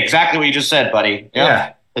media. Exactly what you just said, buddy. Yep.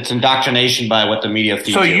 Yeah. It's indoctrination by what the media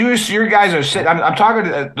feeds so you. You guys are sitting. I'm talking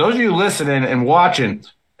to those of you listening and watching.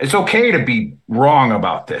 It's okay to be wrong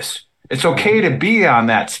about this. It's okay to be on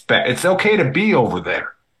that spec. It's okay to be over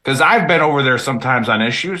there. Because I've been over there sometimes on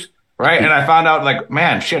issues, right? And I found out, like,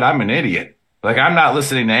 man, shit, I'm an idiot. Like, I'm not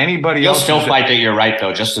listening to anybody else. You'll still fight that you're right,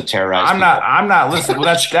 though, just to terrorize I'm not listening.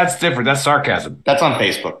 Well, that's different. That's sarcasm. That's on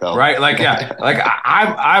Facebook, though. Right? Like, yeah. Like,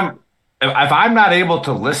 if I'm not able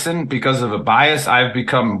to listen because of a bias, I've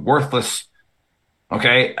become worthless.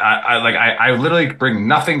 Okay? I literally bring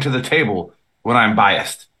nothing to the table when I'm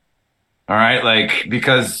biased. All right? Like,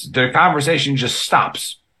 because the conversation just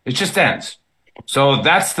stops. It just ends. So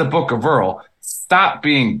that's the Book of Earl. Stop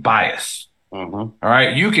being biased. Mm-hmm. All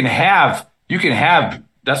right. You can have,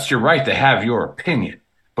 that's your right to have your opinion.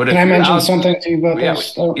 But can I mention something to you about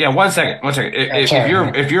this? Yeah. One second.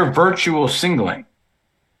 If you're virtual singling,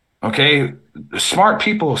 okay, smart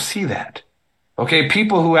people will see that. Okay.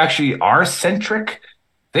 People who actually are centric,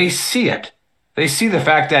 they see it. They see the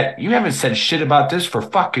fact that you haven't said shit about this for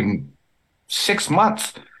fucking 6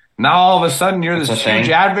 months. Now all of a sudden you're this huge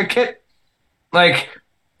advocate. Like,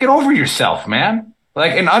 get over yourself, man.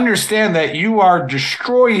 Like, and understand that you are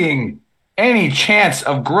destroying any chance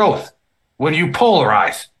of growth when you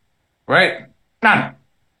polarize, right? None.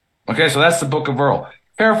 Okay, so that's the Book of Earl.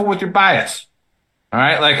 Careful with your bias. All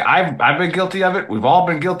right, like I've been guilty of it. We've all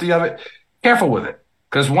been guilty of it. Careful with it,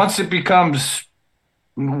 because once it becomes,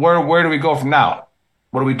 where do we go from now?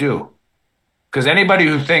 What do we do? Because anybody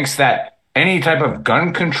who thinks that any type of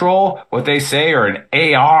gun control, what they say, or an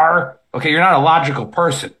AR. Okay, you're not a logical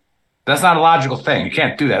person. That's not a logical thing. You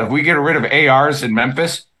can't do that. If we get rid of ARs in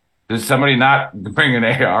Memphis, does somebody not bring an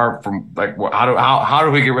AR from, like, how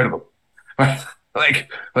do we get rid of them? like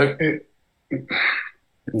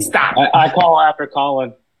stop. I call after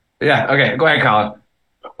Colin. Yeah. Okay. Go ahead, Colin.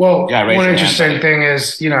 Well, one interesting thing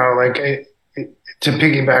is, to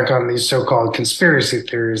piggyback on these so-called conspiracy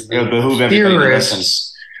theories, the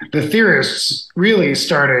theorists really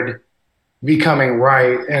started becoming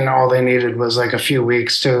right, and all they needed was like a few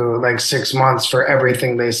weeks to like 6 months for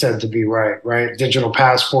everything they said to be right? Digital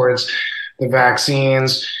passports, the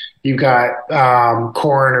vaccines, you got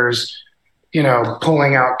coroners,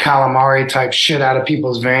 pulling out calamari type shit out of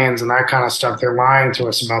people's veins and that kind of stuff. They're lying to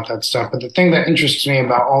us about that stuff. But the thing that interests me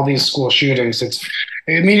about all these school shootings, it's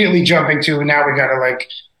immediately jumping to, now we got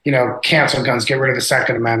to cancel guns, get rid of the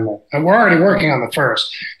Second Amendment. And we're already working on the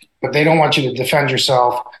first, but they don't want you to defend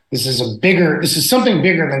yourself. This is something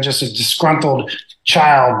bigger than just a disgruntled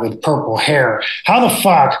child with purple hair. How the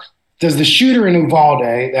fuck does the shooter in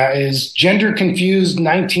Uvalde, that is gender confused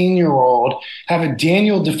 19-year-old, have a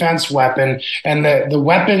Daniel defense weapon, and the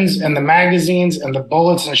weapons and the magazines and the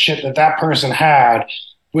bullets and shit that person had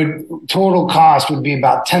would total cost would be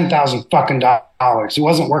about $10,000 fucking dollars. He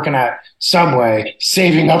wasn't working at Subway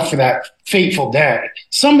saving up for that fateful day.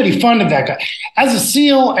 Somebody funded that guy. As a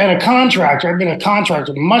SEAL and a contractor, I've been a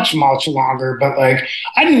contractor much, much longer, but like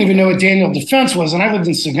I didn't even know what Daniel Defense was, and I lived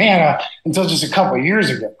in Savannah until just a couple of years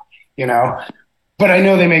ago, you know. But I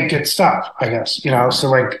know they make good stuff, I guess, you know. So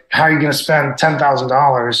like, how are you going to spend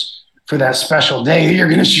 $10,000 for that special day you're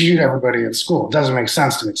going to shoot everybody in school? It doesn't make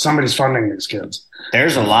sense to me. Somebody's funding these kids.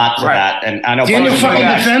 There's a lot to that, and I know Daniel fucking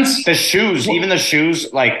Defense. The shoes, even the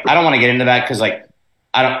shoes. Like, I don't want to get into that because, like,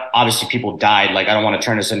 I don't. Obviously, people died. Like, I don't want to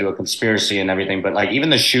turn this into a conspiracy and everything. But like,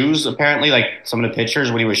 even the shoes, apparently, like some of the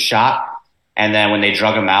pictures when he was shot, and then when they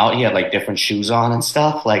drug him out, he had like different shoes on and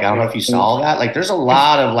stuff. Like, I don't know if you saw that. Like, there's a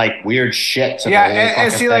lot of like weird shit. To Yeah, the whole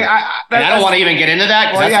and see, thing. like, I don't want to even get into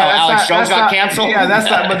that because that's how Alex Jones got canceled. Yeah,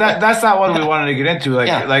 that's not. But that's not what we wanted to get into. Like,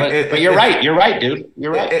 Yeah, like, but you're right. You're right, dude.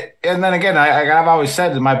 You're right. And then again, I've always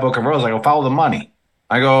said in my book of rules, I go follow the money.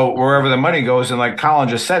 I go wherever the money goes, and like Colin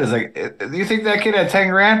just said, is like, do you think that kid had 10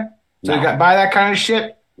 grand to buy that kind of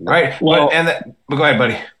shit? Right. Well, but go ahead,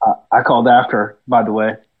 buddy. I called after, by the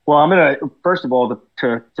way. Well, I'm gonna first of all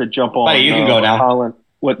to jump on. Buddy, you can go now. Colin,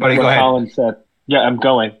 what Colin said. Yeah, I'm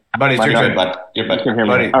going. Buddy, it's your turn. Bud. You're You can hear me.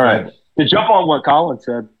 Buddy, All right. To jump on what Colin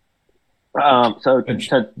said. So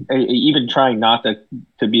even trying not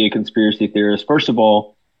to be a conspiracy theorist. First of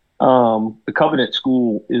all, the Covenant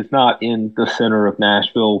School is not in the center of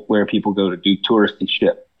Nashville where people go to do touristy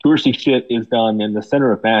shit. Touristy shit is done in the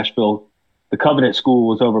center of Nashville. The Covenant School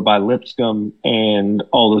was over by Lipscomb and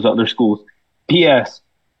all those other schools. P.S.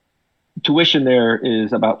 Tuition there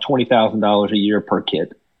is about $20,000 a year per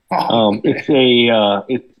kid.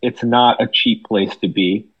 It's not a cheap place to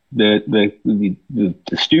be. The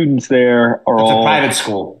students there are all. It's a private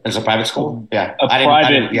school. It's a private school. Yeah, a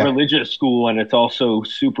private religious school, and it's also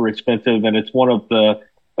super expensive. And it's one of the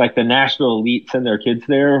Nashville elite send their kids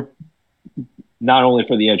there, not only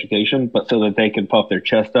for the education, but so that they can puff their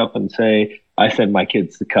chest up and say, "I send my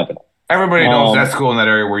kids to Covenant." Everybody knows that school in that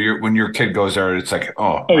area where when your kid goes there, it's like,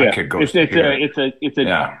 my kid goes there. It's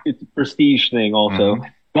a prestige thing also. Mm-hmm.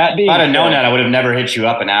 That being if I'd have known that, I would have never hit you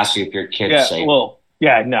up and asked you if your kid's safe.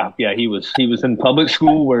 He was in public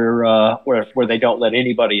school where they don't let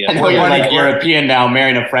anybody in. I know you're like European now,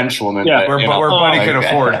 marrying a French woman. Yeah, where Buddy can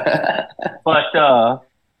afford.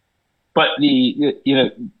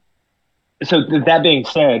 So that being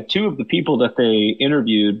said, two of the people that they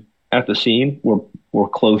interviewed at the scene were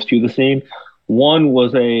close to the scene. One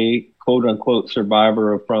was a quote unquote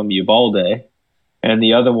survivor from Uvalde, and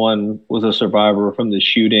the other one was a survivor from the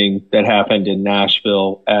shooting that happened in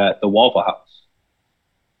Nashville at the Waffle House.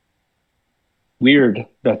 Weird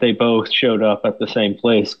that they both showed up at the same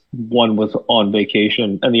place. One was on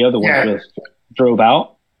vacation and the other one just drove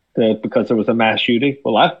out because there was a mass shooting.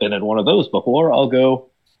 Well, I've been in one of those before. I'll go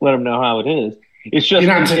let them know how it is. It's just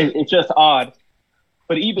it's just odd.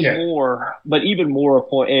 But even more,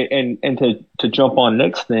 and to jump on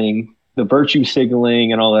Nick's thing, the virtue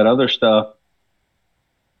signaling and all that other stuff.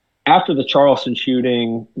 After the Charleston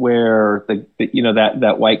shooting, where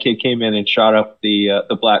that white kid came in and shot up the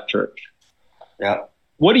black church. Yeah.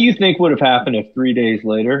 What do you think would have happened if 3 days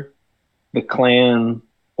later the Klan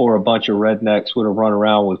or a bunch of rednecks would have run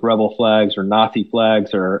around with rebel flags or Nazi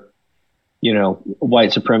flags or,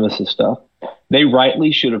 white supremacist stuff? They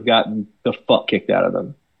rightly should have gotten the fuck kicked out of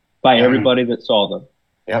them by everybody that saw them.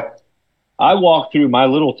 Yep. I walked through my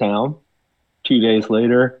little town 2 days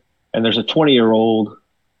later, and there's a 20-year-old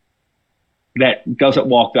that doesn't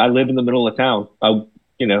walk. I live in the middle of town.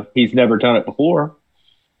 He's never done it before,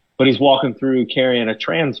 but he's walking through carrying a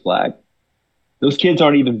trans flag. Those kids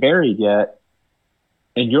aren't even buried yet,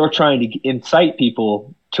 and you're trying to incite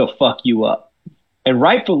people to fuck you up. And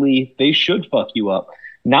rightfully, they should fuck you up.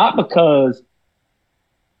 Not because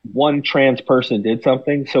one trans person did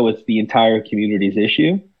something, so it's the entire community's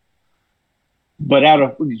issue, but out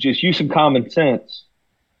of just use some common sense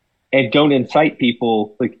and don't incite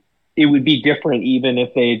people. Like, it would be different even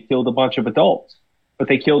if they had killed a bunch of adults, but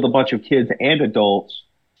they killed a bunch of kids and adults.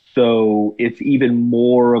 So it's even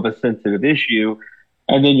more of a sensitive issue.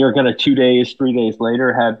 And then you're going to 2 days, 3 days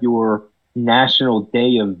later have your National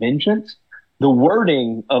Day of Vengeance. The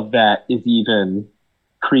wording of that is even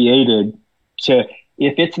created to,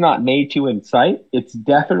 if it's not made to incite, it's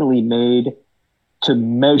definitely made to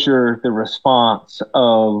measure the response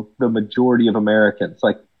of the majority of Americans.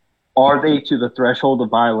 Like, are they to the threshold of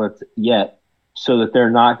violence yet so that they're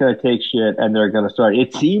not going to take shit and they're going to start.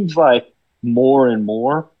 It seems like more and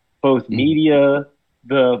more, both media,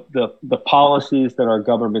 the policies that our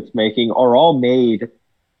government's making are all made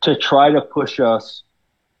to try to push us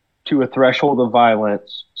to a threshold of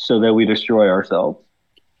violence so that we destroy ourselves.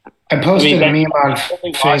 I posted a meme on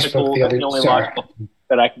Facebook the other day.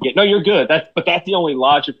 That I can get. No, you're good. That's the only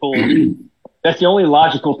logical. That's the only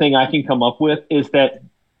logical thing I can come up with is that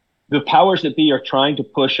the powers that be are trying to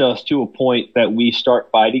push us to a point that we start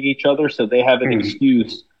fighting each other, so they have an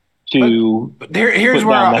excuse to. But here's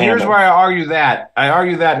where I argue that. I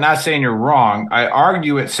argue that, not saying you're wrong. I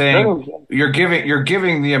argue it saying you're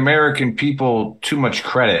giving the American people too much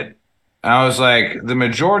credit. And I was like, the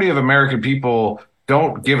majority of American people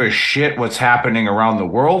don't give a shit what's happening around the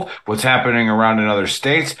world, what's happening around in other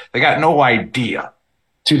states. They got no idea.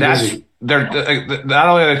 Too busy. They're not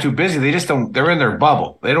only are they too busy, they just don't. They're in their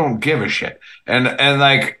bubble. They don't give a shit. And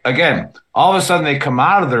like again, all of a sudden they come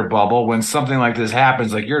out of their bubble when something like this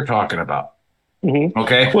happens, like you're talking about. Mm-hmm.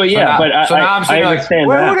 Okay. Well, yeah, so now I'm saying, like,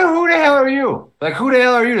 understand who the hell are you? Like, who the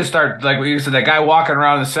hell are you to start? Like what you said, that guy walking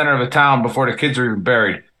around the center of a town before the kids are even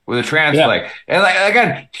buried with a trans flag. And like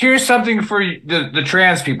again, here's something for the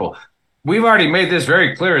trans people. We've already made this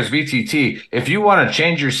very clear as VTT. If you want to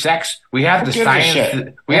change your sex, we have the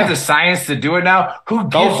science. We have the science to do it now. Who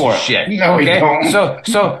gives a shit? No, we don't.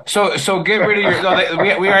 So get rid of your.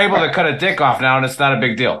 No, we are able to cut a dick off now, and it's not a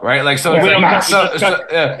big deal, right? Like so. And we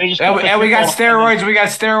got steroids. We got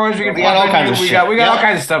steroids. We got all kinds of shit. We got all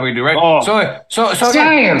kinds of stuff we can do, right? Oh. So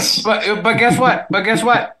science. But guess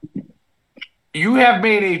what? You have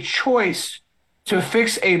made a choice to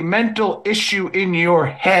fix a mental issue in your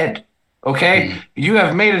head. Okay, you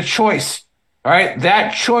have made a choice. All right,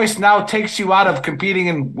 that choice now takes you out of competing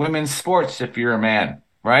in women's sports if you're a man,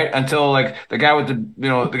 right? Until like the guy with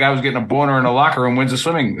the guy who's getting a boner in the locker room wins a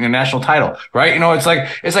swimming national title, right?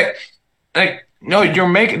 It's like no, you're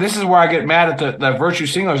making. This is where I get mad at the virtue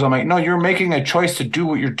signalers. I'm like, no, you're making a choice to do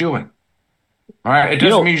what you're doing. All right, it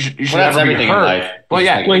doesn't mean you should never be hurt. Well,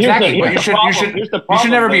 yeah, exactly. But you should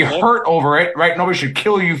never be hurt over it, right? Nobody should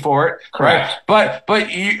kill you for it, right?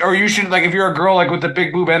 But you should, like, if you're a girl like with the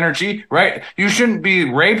big boob energy, right? You shouldn't be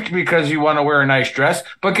raped because you want to wear a nice dress.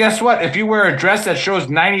 But guess what? If you wear a dress that shows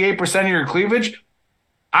 98% of your cleavage,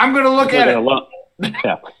 I'm gonna look at it.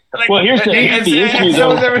 Yeah. Well, here's the issue,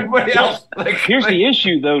 though. Everybody else. Here's the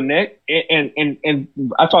issue, though, Nick, and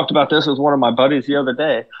I talked about this with one of my buddies the other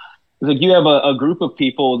day. It's like you have a group of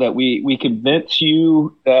people that we convince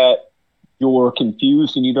you that you're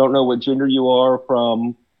confused and you don't know what gender you are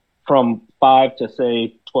from 5 to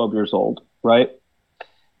say 12 years old, right?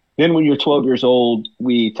 Then when you're 12 years old,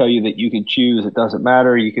 we tell you that you can choose. It doesn't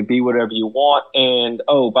matter. You can be whatever you want. And,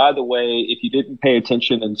 oh, by the way, if you didn't pay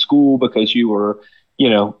attention in school because you were,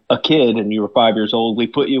 a kid and you were 5 years old, we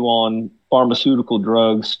put you on pharmaceutical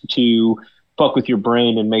drugs to fuck with your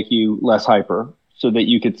brain and make you less hyper, so that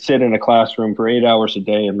you could sit in a classroom for 8 hours a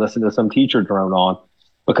day and listen to some teacher drone on,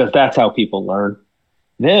 because that's how people learn.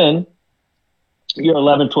 Then you're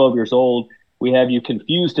 11, 12 years old. We have you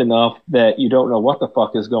confused enough that you don't know what the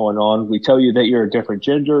fuck is going on. We tell you that you're a different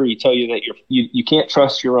gender. We tell you that you can't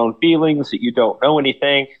trust your own feelings, that you don't know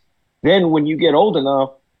anything. Then when you get old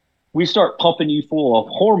enough, we start pumping you full of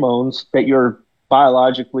hormones that you're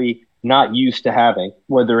biologically not used to having,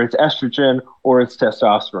 whether it's estrogen or it's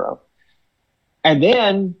testosterone. And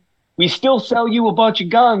then we still sell you a bunch of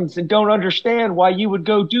guns and don't understand why you would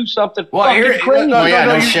go do something fucking crazy.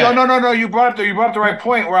 No. You brought up the right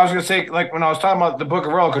point where I was going to say, like when I was talking about the Book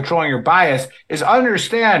of Earl controlling your bias, is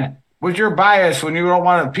understand with your bias when you don't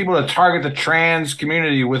want people to target the trans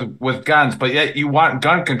community with guns, but yet you want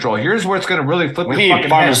gun control. Here's where it's going to really flip your fucking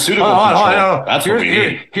pharmaceutical head. control. No. That's what we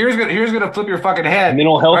need. Here's going to flip your fucking head.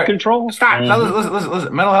 Mental health control? Stop. Mm-hmm. No,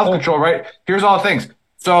 listen. Mental health control, right? Here's all the things.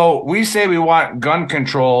 So we say we want gun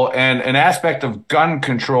control, and an aspect of gun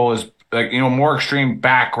control is like, more extreme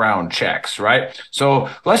background checks, right? So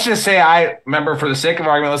let's just say for the sake of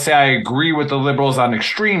argument, let's say I agree with the liberals on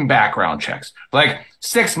extreme background checks, like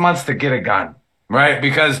 6 months to get a gun, right?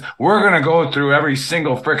 Because we're going to go through every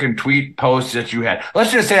single freaking tweet post that you had.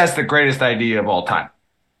 Let's just say that's the greatest idea of all time.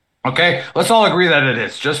 Okay, let's all agree that it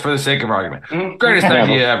is, just for the sake of argument. Mm-hmm. Greatest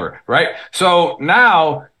idea ever, right? So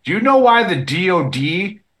now, do you know why the DOD,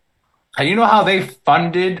 you know how they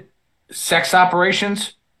funded sex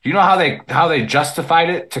operations? Do you know how they justified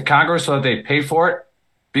it to Congress so that they pay for it?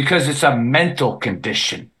 Because it's a mental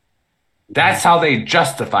condition. That's how they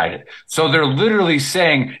justified it. So they're literally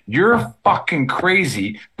saying, you're fucking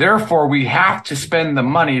crazy, therefore we have to spend the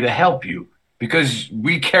money to help you, because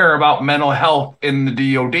we care about mental health in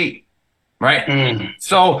the DOD, right?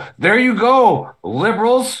 So there you go,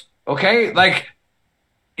 liberals. Okay, like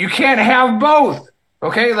you can't have both.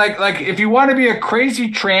 Okay, like if you want to be a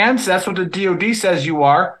crazy trans, that's what the DOD says you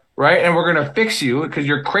are, right? And we're gonna fix you because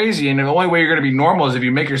you're crazy, and the only way you're gonna be normal is if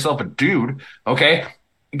you make yourself a dude. Okay,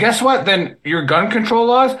 guess what? Then your gun control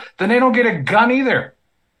laws, then they don't get a gun either.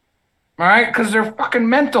 All right, because they're fucking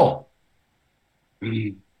mental.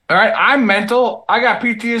 All right, I'm mental. I got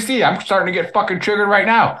PTSD. I'm starting to get fucking triggered right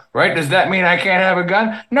now. Right? Does that mean I can't have a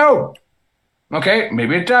gun? No. Okay,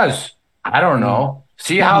 maybe it does. I don't know.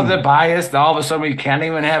 See how the bias, all of a sudden we can't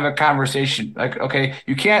even have a conversation. Like, okay,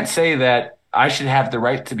 you can't say that I should have the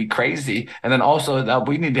right to be crazy, and then also that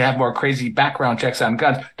we need to have more crazy background checks on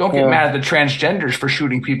guns. Don't get mad at the transgenders for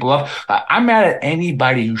shooting people up. I'm mad at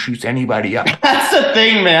anybody who shoots anybody up. That's the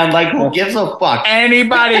thing, man. Like, who gives a fuck?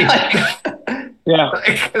 Anybody. Yeah.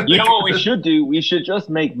 You know what we should do? We should just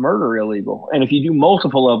make murder illegal. And if you do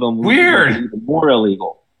multiple of them, weird. It's even more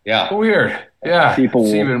illegal. Yeah. Weird. Yeah. People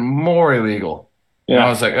it's even more illegal. Yeah. I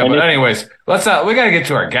was like, but anyways, let's we got to get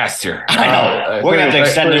to our guest here. I know. We're going to have to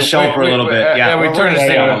extend the show for a little bit. Yeah, we turn this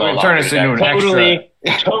into an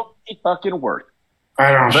extra. Totally fucking worth.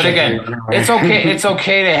 I don't. But again, it's okay. It's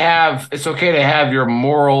okay to have your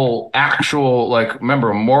moral, actual, like,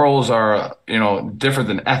 remember, morals are, different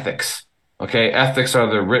than ethics. Okay. Ethics are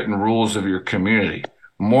the written rules of your community.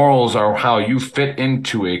 Morals are how you fit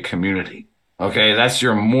into a community. Okay, that's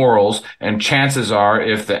your morals, and chances are,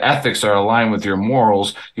 if the ethics are aligned with your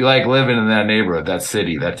morals, you like living in that neighborhood, that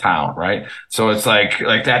city, that town, right? So it's like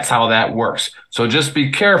that's how that works. So just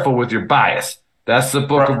be careful with your bias. That's the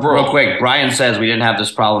book of rules. Real quick, Brian says we didn't have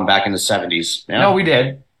this problem back in the 70s. Yeah? No, we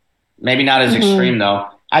did. Maybe not as extreme, though.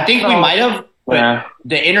 I think we might have, but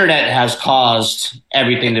the internet has caused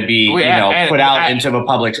everything to be, put out into the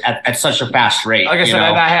public at such a fast rate. Like I said,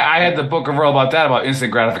 I had the book of rules about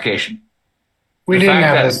instant gratification. We didn't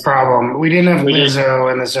have this problem. We didn't have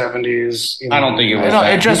Lizzo in the 70s. I don't think it was. No,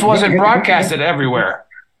 it just wasn't broadcasted everywhere.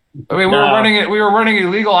 I mean, we were running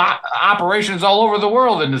illegal operations all over the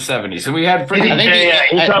world in the 70s, and we had freaking.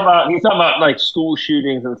 He's talking about like school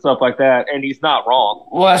shootings and stuff like that, and he's not wrong.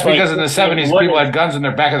 Well, that's because in the 70s people had guns in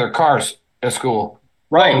their back of their cars at school.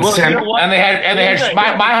 Right. Well, you know what? And they had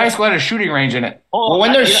my high school had a shooting range in it. Well,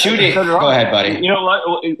 when they're shooting, go ahead, buddy. You know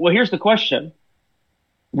what? Well, here's the question.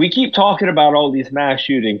 We keep talking about all these mass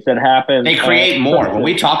shootings that happen. They create more. When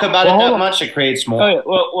we talk about it that much, it creates more.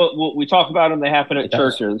 Well, we talk about them. They happen at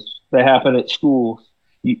churches. They happen at schools.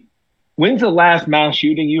 When's the last mass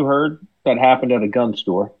shooting you heard that happened at a gun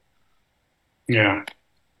store? Yeah.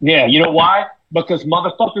 Yeah. You know why? Because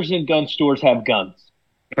motherfuckers in gun stores have guns.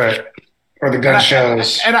 Right. Or the gun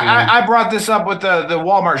shows. And I brought this up with the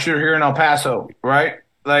Walmart shooter here in El Paso, right?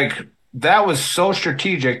 Like, that was so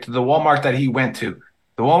strategic to the Walmart that he went to.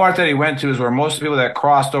 The Walmart that he went to is where most of the people that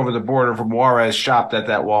crossed over the border from Juarez shopped at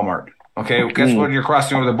that Walmart. Okay, guess what? You're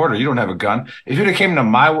crossing over the border. You don't have a gun. If you'd have came to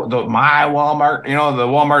my Walmart, the Walmart. I know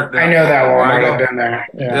that Walmart. I've been there.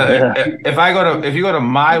 Yeah. If you go to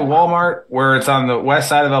my Walmart, where it's on the west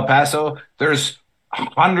side of El Paso, there's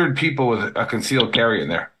 100 people with a concealed carry in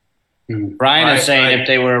there. Brian is saying if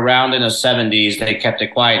they were around in the 70s, they kept it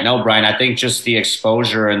quiet. No, Brian, I think just the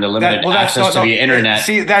exposure and the limited access to the internet.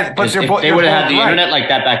 See that, but if they would have had the internet like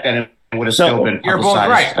that back then, it would have still been. You're both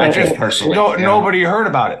right. Nobody heard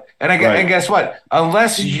about it, and guess what?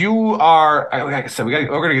 Unless you are, like I said, we're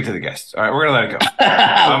gonna get to the guests. All right, we're gonna let it go.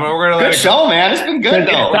 We're gonna let good it show, man. It's been good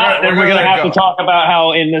though. We're gonna have to talk about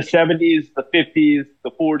how in the 70s, the 50s,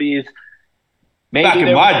 the 40s. Maybe back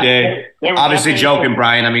in my day, obviously joking,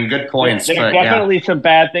 Brian. I mean, good points. There were definitely some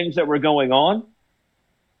bad things that were going on,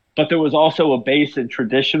 but there was also a base in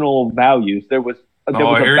traditional values. There was a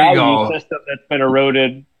value system that's been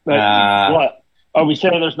eroded. What are we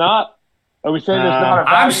saying? There's not. Are we saying there's not?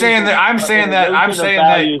 I'm saying that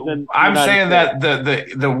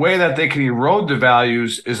the way that they can erode the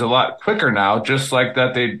values is a lot quicker now. Just like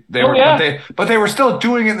that but they were still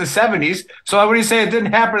doing it in the 70s. So when you say it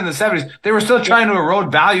didn't happen in the 70s, they were still trying to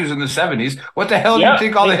erode values in the 70s. What the hell do you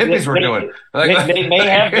think all the hippies were doing? They may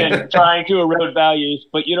have been trying to erode values,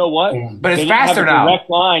 but you know what? But it's faster now.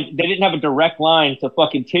 They didn't have a direct line to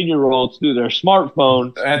fucking 10-year-olds through their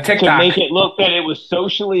smartphone to make it look that it was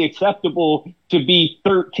socially acceptable to be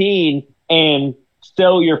 13 and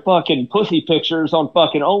sell your fucking pussy pictures on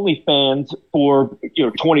fucking OnlyFans for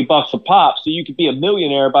 $20 a pop, so you could be a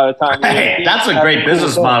millionaire by the time. Hey, that's a great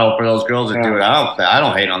business model for those girls that do it. I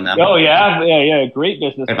don't hate on them. Oh yeah, great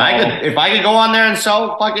business. If I could go on there and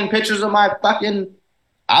sell fucking pictures of my fucking,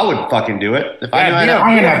 I would fucking do it if I knew I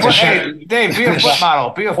I'm gonna have to Hey, Dave, be a foot model.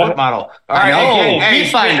 Be a foot model. All I right.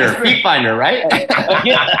 know. Feet finder, right?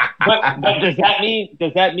 But does that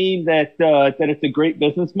mean that it's a great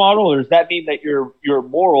business model, or does that mean that your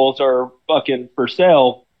morals are fucking for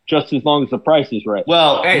sale just as long as the price is right?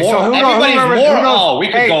 Well, Hey, more, so who knows- everybody's who knows- moral. who knows- Oh, we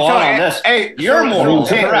could hey, go so, on this. hey, Your so- morals,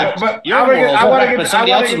 so- correct. but Your I wanna get- morals, I wanna correct, get- but I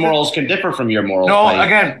somebody wanna else's get- morals can differ from your morals. No, buddy.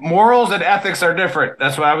 again, morals and ethics are different.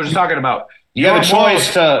 That's what I was just talking about. You have a Your morals-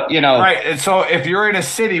 choice to, Right. And so if you're in a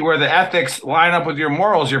city where the ethics line up with your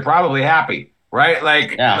morals, you're probably happy, right?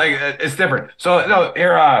 Like it's different. So no,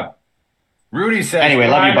 here, Rudy says. Anyway,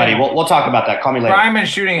 love you, buddy. We'll talk about that. Call me later. Crime and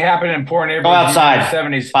shooting happened in poor neighborhoods Go outside. in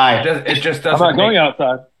the 70s. Bye. It just I'm doesn't. not going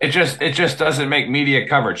outside. It just doesn't make media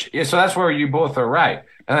coverage. Yeah, so that's where you both are right.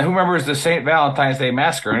 And then who remembers the St. Valentine's Day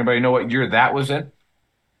Massacre? Anybody know what year that was in?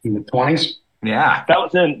 In the 20s. Yeah. That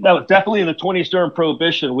was definitely in the 20s during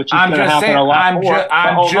Prohibition, which is going I'm to just happen saying. a lot I'm more. just. But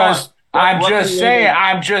I'm hold just. on. I'm What just created- saying.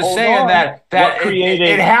 I'm just hold saying on. that What created-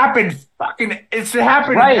 it happened. Fucking. It's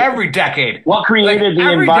happened Right. every decade. What created the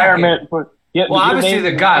every environment decade. for? Yeah, Well, but you're obviously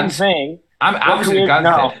naming the guns. one thing. I'm What obviously the created-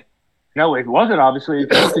 guns did. No, it wasn't obviously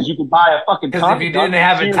because you could buy a fucking Because if Tommy you gun didn't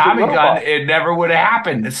have a and Tommy shoot a gun, robot. it never would have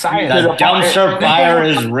happened. It's science. The dumpster fire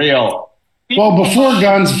is real. Well, before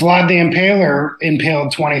guns, Vlad the Impaler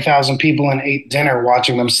impaled 20,000 people and ate dinner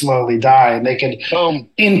watching them slowly die. And they could Boom.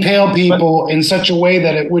 impale people in such a way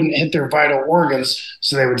that it wouldn't hit their vital organs,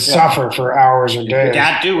 so they would suffer for hours or days.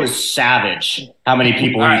 That dude was savage. How many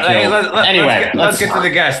people All he right, hey, killed? anyway, let's get to the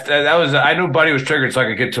guest. That was I knew Buddy was triggered, so I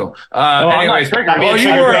could get to him. I'm not Anyways, triggered.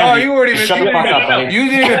 you weren't even. Shut the fuck up, buddy. You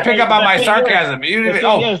didn't even pick up on my sarcasm. You didn't even. The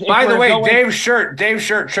thing Oh, is, if by the we're way, going- Dave's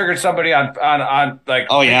shirt triggered somebody on like.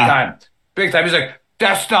 Oh, yeah. big time. He's like,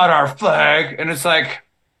 that's not our flag, and it's like.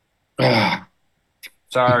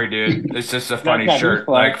 Sorry, dude. It's just a funny not shirt. his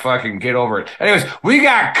flag. Like, fucking get over it. Anyways, we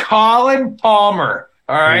got Colin Palmer.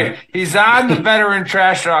 All right. He's on the Veteran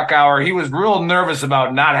Trash Talk Hour. He was real nervous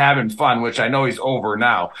about not having fun, which I know he's over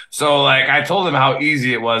now. So, like, I told him how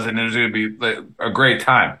easy it was, and it was going to be like, a great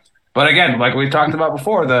time. But again, like we talked about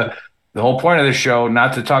before, the whole point of this show,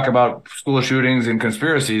 not to talk about school shootings and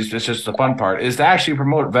conspiracies, it's just the fun part, is to actually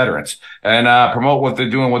promote veterans and promote what they're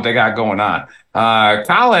doing, what they got going on.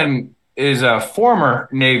 Colin is a former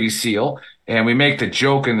Navy SEAL, and we make the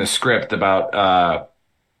joke in the script about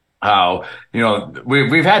how, you know,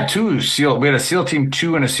 we've had two SEAL, we had a SEAL Team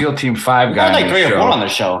 2 and a SEAL Team 5 guy. Got like on 3 the or show. 4 on the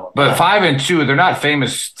show. But 5 and 2, they're not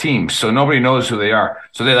famous teams, so nobody knows who they are.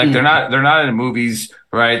 So they're not in movies,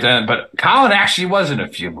 right? But Colin actually was in a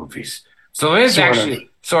few movies, so it's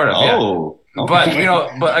sort of. Oh, yeah. But you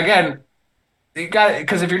know, but again, you got,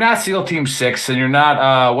 because if you're not SEAL Team 6 and you're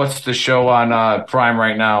not what's the show on Prime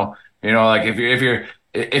right now? You know, like if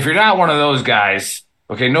you're not one of those guys,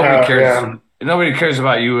 okay, nobody cares. Yeah. Nobody cares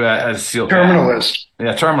about you as SEAL. Terminalist.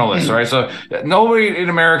 Yeah, terminalist, right? So nobody in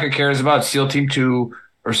America cares about SEAL Team 2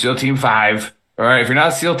 or SEAL Team 5. All right, if you're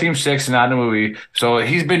not SEAL Team 6, not in a movie. So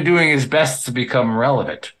he's been doing his best to become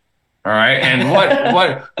relevant. All right, and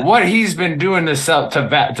what he's been doing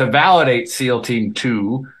to validate SEAL Team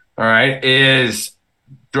 2, all right, is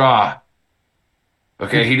draw.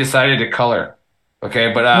 Okay, he decided to color.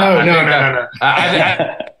 Okay, but No.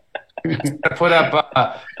 I put up.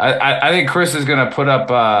 I think Chris is going to put up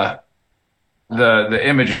the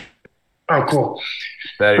image. Oh, cool.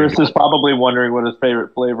 That Chris is probably wondering what his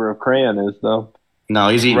favorite flavor of crayon is, though. No,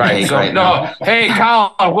 he's eating right. cake So right no, now. hey,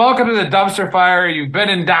 Colin, welcome to the dumpster fire. You've been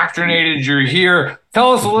indoctrinated. You're here.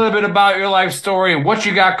 Tell us a little bit about your life story and what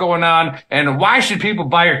you got going on, and why should people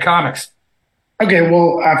buy your comics? Okay,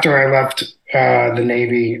 well, after I left the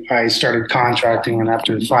Navy, I started contracting, and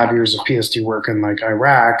after 5 years of PSD work in like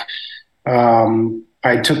Iraq,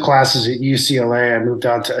 I took classes at UCLA.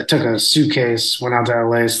 I took a suitcase, went out to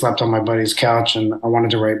LA, slept on my buddy's couch, and I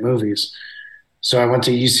wanted to write movies. So I went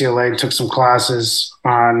to UCLA, took some classes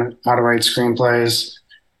on how to write screenplays.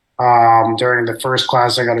 During the first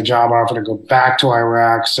class, I got a job offer to go back to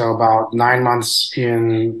Iraq. So about 9 months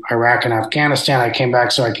in Iraq and Afghanistan, I came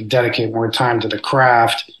back so I could dedicate more time to the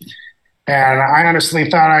craft. And I honestly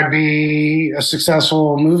thought I'd be a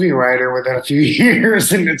successful movie writer within a few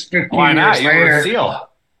years, and it's 15 Why not? years You're later. a SEAL.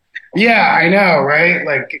 Yeah, I know, right?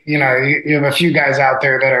 Like, you know, you have a few guys out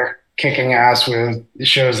there that are kicking ass with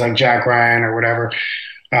shows like Jack Ryan or whatever.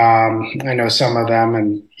 I know some of them,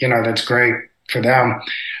 and, you know, that's great for them.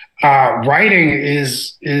 Writing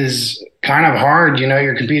is kind of hard. You know,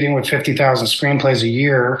 you're competing with 50,000 screenplays a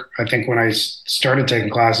year. I think when I started taking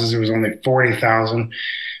classes, it was only 40,000.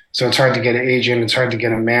 So it's hard to get an agent. It's hard to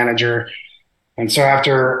get a manager. And so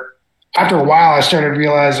after after a while, I started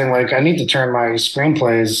realizing like I need to turn my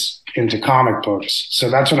screenplays into comic books. So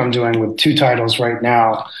that's what I'm doing with 2 titles right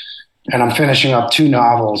now. And I'm finishing up 2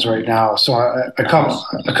 novels right now. So I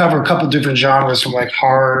cover a couple different genres from like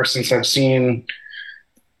horror, since I've seen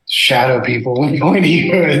shadow people and pointy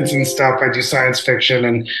hoods and stuff. I do science fiction,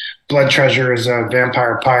 and Blood Treasure is a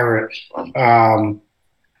vampire pirate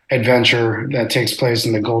adventure that takes place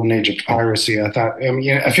in the golden age of piracy.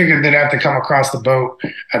 I figured they'd have to come across the boat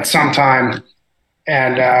at some time.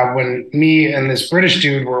 And when me and this British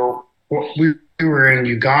dude we were in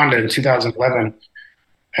Uganda in 2011,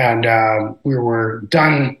 and we were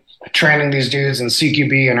done training these dudes in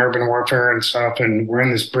CQB and urban warfare and stuff, and we're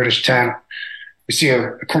in this British tent. We see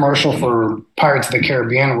a commercial for Pirates of the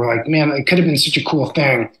Caribbean. We're like, man, it could have been such a cool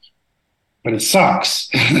thing, but it sucks.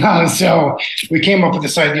 So we came up with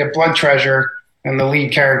this idea of Blood Treasure, and the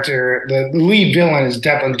lead character, the lead villain is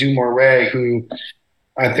Devlin Du Maurier, who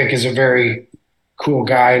I think is a very cool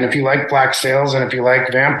guy. And if you like Black Sails and if you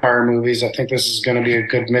like vampire movies, I think this is going to be a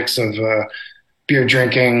good mix of beer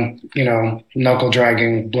drinking, knuckle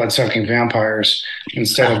dragging, blood sucking vampires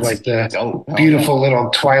instead of like the beautiful little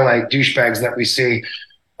Twilight douchebags that we see.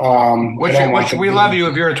 We love you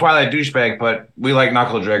if you're a Twilight douchebag, but we like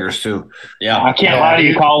knuckle draggers too. Yeah, I can't lie to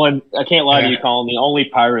you, Colin. The only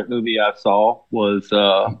pirate movie I saw was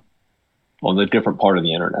on a different part of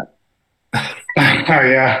the internet. Oh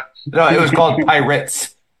yeah. No, it was called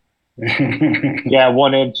Pirates. Yeah,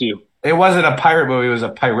 1 and 2. It wasn't a pirate movie; it was a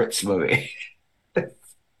pirates movie.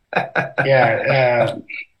 Yeah,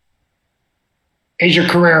 Asia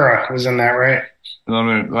Carrera was in that, right?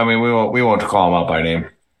 I mean, we won't call him out by name.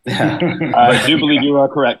 I do believe you are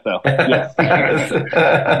correct, though. Yes.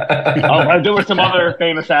 There were some other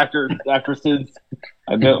famous actresses.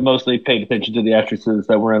 I mostly paid attention to the actresses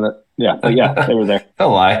that were in it. Yeah, but yeah, they were there.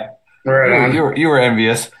 Don't lie. Right. You were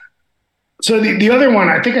envious. So the other one,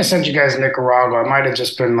 I think I sent you guys Nicaragua. It might have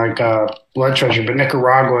just been like Blood Treasure, but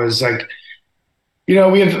Nicaragua is like, we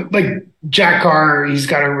have like Jack Carr. He's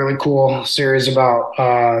got a really cool series about,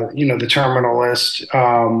 the terminal list.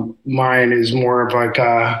 Mine is more of like,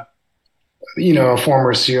 a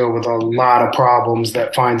former SEAL with a lot of problems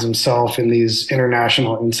that finds himself in these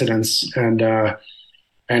international incidents. And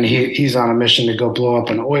he's on a mission to go blow up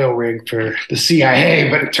an oil rig for the CIA,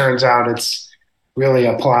 but it turns out it's really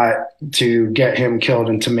a plot to get him killed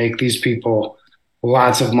and to make these people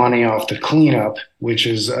lots of money off the cleanup, which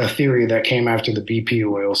is a theory that came after the BP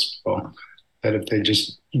oil spill, that if they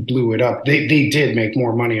just blew it up, they did make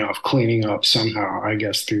more money off cleaning up somehow, I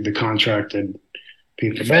guess, through the contracted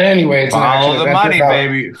people. But anyway, it's follow the money,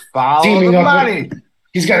 baby. Follow the money.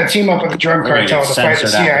 He's got to team up with the drug cartel to fight the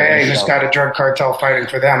CIA, who's got a drug cartel fighting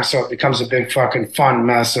for them. So it becomes a big fucking fun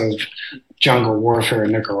mess of jungle warfare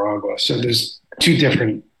in Nicaragua. So there's 2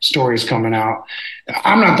 different stories coming out.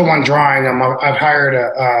 I'm not the one drawing them. I've hired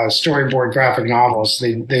a storyboard graphic novels.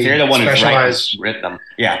 They You're the one specialize, who's written them.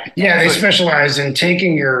 Yeah. Yeah, they specialize in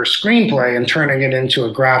taking your screenplay and turning it into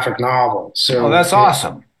a graphic novel. So that's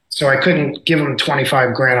awesome. So I couldn't give them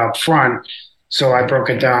 $25,000 up front. So I broke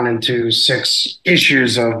it down into 6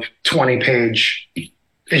 issues of 20-page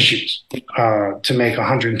issues to make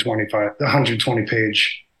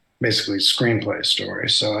 120-page, basically screenplay story.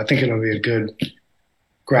 So I think it'll be a good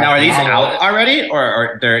graphic Now, are these novel. out already,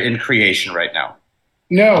 or they're in creation right now?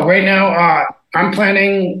 No, right now I'm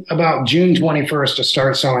planning about June 21st to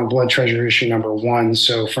start selling Blood Treasure issue number 1.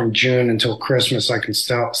 So from June until Christmas, I can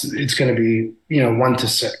sell. It's going to be 1 to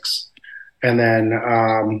 6, and then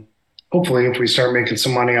hopefully, if we start making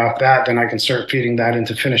some money off that, then I can start feeding that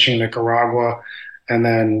into finishing Nicaragua, and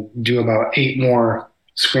then do about 8 more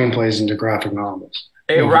screenplays into graphic novels.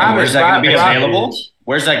 Hey, Rob, where's that going to be available?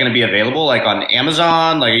 Where's that going to be available? Like on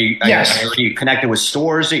Amazon? Like, yes. Are you connected with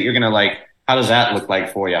stores that you're going to like? How does that look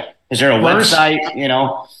like for you? Is there a website?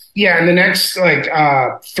 Yeah, in the next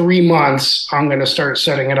 3 months, I'm going to start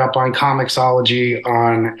setting it up on Comixology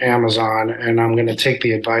on Amazon, and I'm going to take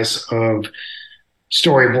the advice of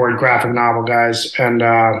storyboard graphic novel guys and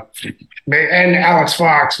Alex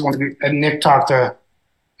Fox. And Nick talked to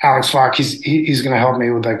Alex Fox. He's going to help me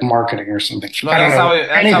with like marketing or something. No, I don't know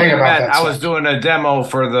anything about that. I was doing a demo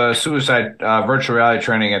for the suicide virtual reality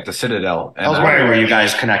training at the Citadel. And I was wondering where you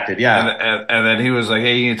guys connected. Yeah. And then he was like,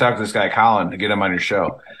 "Hey, you need to talk to this guy Colin to get him on your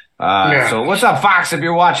show." So what's up, Fox? If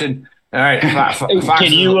you're watching, all right. Fox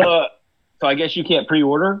can you? So I guess you can't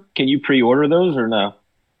pre-order. Can you pre-order those or no?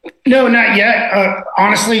 No, not yet.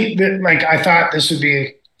 Honestly, I thought this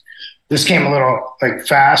came a little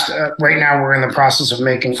fast. Right now, we're in the process of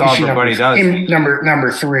making issue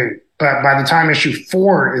number 3. But by the time issue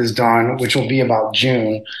 4 is done, which will be about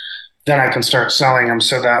June, then I can start selling them.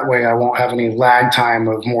 So that way I won't have any lag time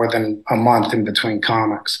of more than a month in between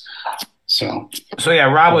comics. So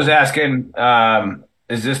yeah, Rob was asking,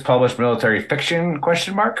 is this published military fiction?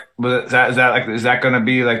 Question mark. Is that going to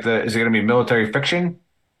be like is it going to be military fiction?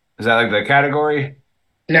 Is that like the category?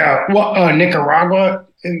 no, well, Nicaragua.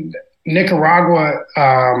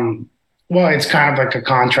 Well, it's kind of like a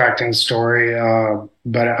contracting story,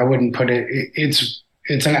 but I wouldn't put it. It's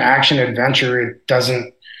an action adventure. It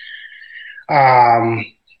doesn't. The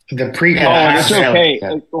prequel. Oh, it's okay.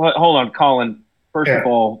 Hold on, Colin. First of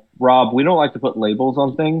all, Rob, we don't like to put labels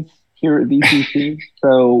on things here at VCC,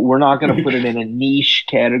 so we're not going to put it in a niche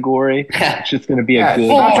category. It's just going to be a good.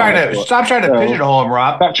 Stop trying to pigeonhole him,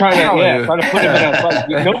 Rob. Stop trying to put him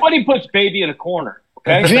in a. Nobody puts baby in a corner.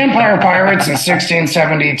 Okay? Vampire Pirates in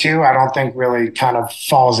 1672, I don't think really kind of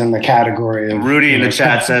falls in the category of. Rudy in the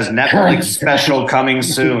chat says Netflix special coming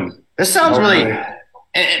soon. This sounds really.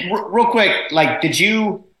 Real quick, like,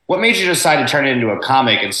 what made you decide to turn it into a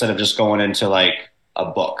comic instead of just going into like a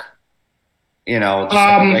book? You know,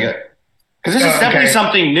 because this is definitely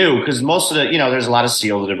something new. Because most of the, there's a lot of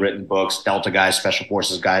SEALs that have written books, Delta guys, Special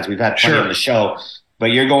Forces guys. We've had plenty on the show, but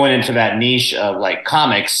you're going into that niche of like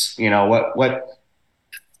comics. What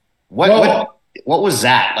was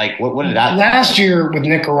that like? What did that? Last year with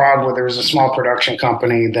Nicaragua, there was a small production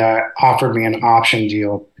company that offered me an option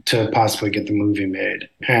deal to possibly get the movie made.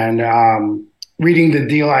 And reading the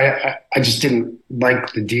deal, I just didn't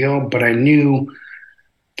like the deal, but I knew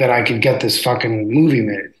that I could get this fucking movie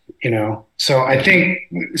made, So I think,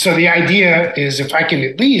 the idea is if I can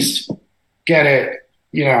at least get it,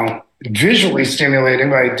 visually stimulating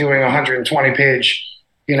by doing a 120-page,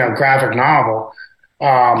 graphic novel,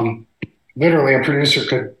 literally a producer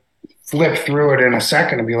could flip through it in a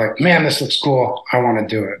second and be like, man, this looks cool. I want to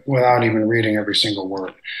do it without even reading every single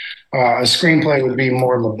word. A screenplay would be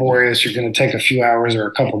more laborious. You're going to take a few hours or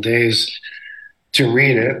a couple days to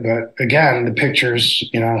read it. But again, the pictures,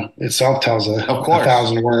 itself tells a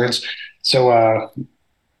 1,000 words. So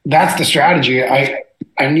that's the strategy. I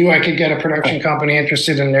knew I could get a production company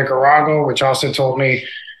interested in Nicaragua, which also told me,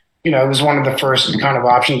 it was one of the first kind of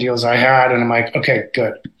option deals I had. And I'm like, okay,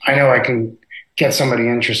 good. I know I can get somebody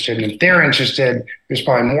interested. And if they're interested, there's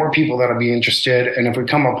probably more people that'll be interested. And if we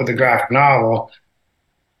come up with a graphic novel,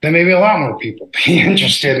 then maybe a lot more people be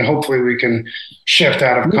interested. And hopefully we can shift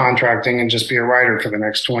out of contracting and just be a writer for the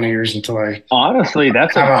next 20 years until I honestly,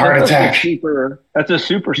 that's have a heart attack. That's a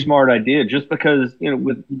super smart idea, just because,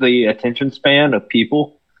 with the attention span of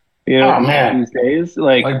people, these days,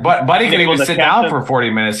 like Buddy can even sit down for 40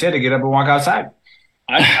 minutes. He had to get up and walk outside.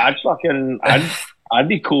 I'd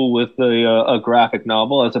be cool with a graphic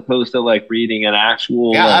novel as opposed to like reading an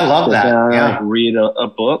actual. Yeah, I love that. Read a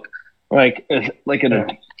book, like an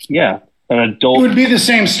adult. It would be the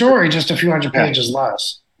same story, just a few hundred pages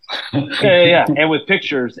less. yeah, and with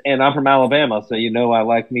pictures. And I'm from Alabama, so I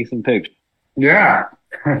like me some pictures. Yeah.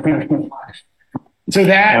 So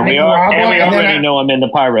that and we already know I'm into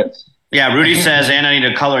pirates. Yeah, Rudy says, and I need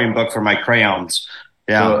a coloring book for my crayons.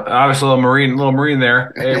 Yeah, so, obviously a little marine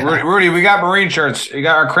there. Hey, Rudy, we got marine shirts. You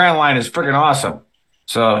got our crayon line is freaking awesome.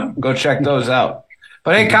 So go check those out.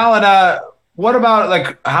 But hey, Colin, what about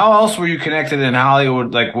like how else were you connected in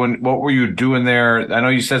Hollywood? Like what were you doing there? I know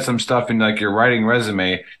you said some stuff in like your writing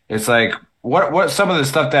resume. It's like what some of the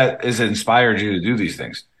stuff that has inspired you to do these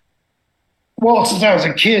things? Well, since I was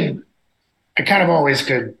a kid, I kind of always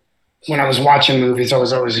could. When I was watching movies, I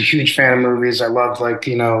was always a huge fan of movies. I loved, like,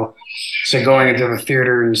 say going into the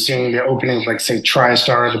theater and seeing the opening of, like, say,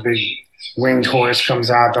 TriStar, the big winged horse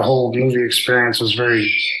comes out. The whole movie experience was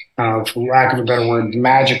very, for lack of a better word,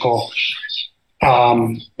 magical.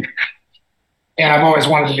 And I've always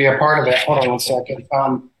wanted to be a part of it. Hold on one second.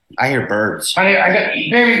 I hear birds.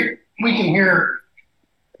 Maybe we can hear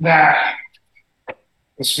that.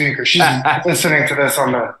 The speaker. She's listening to this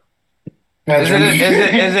on the. Is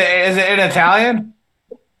it in Italian?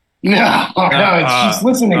 No, it's she's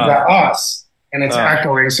listening to us, and it's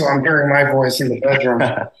echoing, so I'm hearing my voice in the bedroom.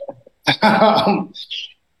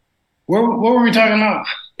 What were we talking about?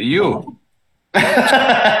 You. The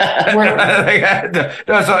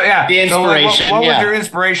inspiration. So what was your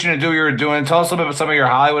inspiration to do what you were doing? Tell us a little bit about some of your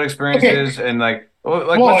Hollywood experiences and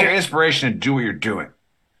what's your inspiration to do what you're doing?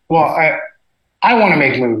 Well, I want to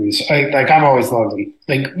make movies. I've always loved them.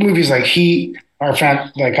 Like movies like Heat are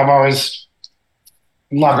like I've always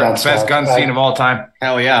loved that stuff. Best gun scene of all time.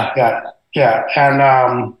 Hell yeah. Yeah.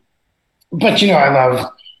 And but I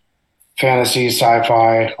love fantasy,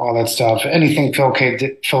 sci-fi, all that stuff. Anything Philip K.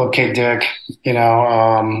 Dick. He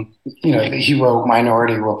wrote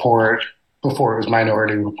Minority Report. before it was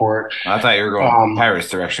Minority Report. I thought you were going Pirates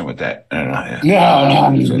direction with that. I don't know.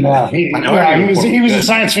 No. He was a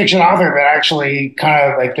science fiction author that actually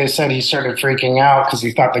kind of, like they said, he started freaking out because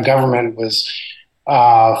he thought the government was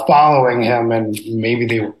following him, and maybe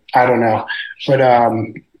they were, I don't know. But,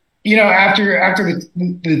 you know, after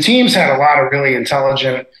the teams had a lot of really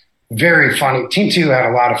intelligent, very funny. Team 2 had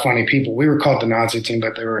a lot of funny people. We were called the Nazi team,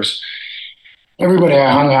 but there was everybody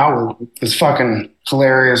I hung out with was fucking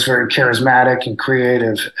hilarious, very charismatic and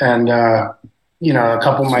creative. And, you know, a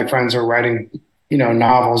couple of my friends are writing, you know,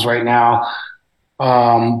 novels right now.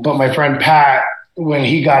 But my friend Pat, when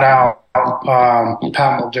he got out,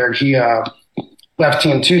 Pat Mulder, he left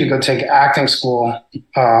Team 2 to go take acting school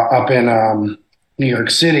up in New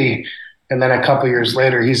York City. And then a couple years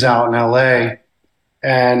later, he's out in LA.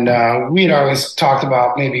 And we'd always talked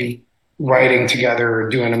about maybe writing together or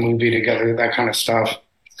doing a movie together, that kind of stuff.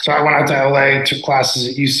 So I went out to LA, took classes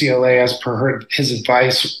at UCLA as per his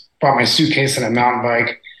advice, brought my suitcase and a mountain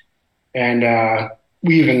bike. And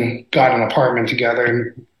we even got an apartment together.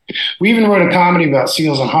 And we even wrote a comedy about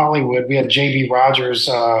seals in Hollywood. We had J.B. Rogers.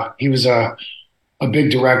 He was a big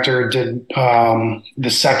director, did the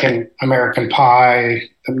second American Pie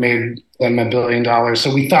that made them $1 billion.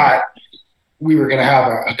 So we thought we were going to have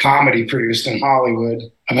a comedy produced in Hollywood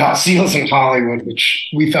about seals in Hollywood, which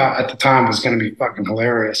we thought at the time was going to be fucking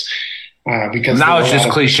hilarious. Because now it's just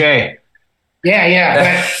cliche. Yeah.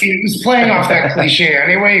 But it was playing off that cliche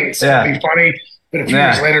anyway. It would still be funny. But a few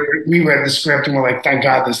years later, we read the script and we're like, thank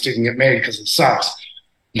God this didn't get made because it sucks.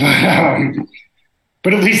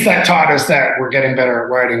 But at least that taught us that we're getting better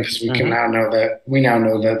at writing because we now know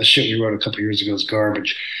that the shit we wrote a couple years ago is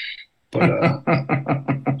garbage. But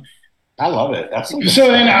I love it.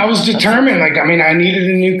 So then I was determined. Like, I mean, I needed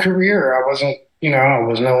a new career. I wasn't, you know, I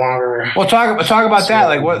was no longer. Well, talk about that.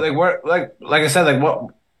 Like I said, like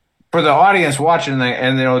what for the audience watching,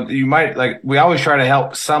 and you know, you might we always try to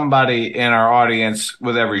help somebody in our audience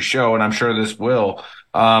with every show, and I'm sure this will.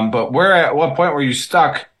 But at what point were you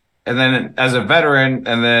stuck? And then as a veteran,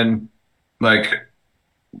 and then like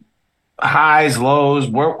highs, lows.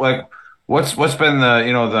 What's been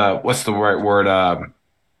what's the right word?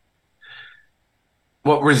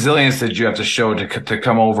 What resilience did you have to show to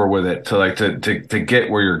come over with it, to get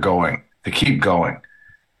where you're going, to keep going?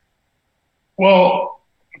 Well,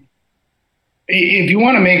 if you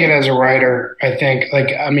want to make it as a writer, I think,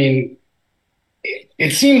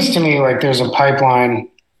 it seems to me like there's a pipeline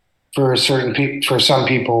for some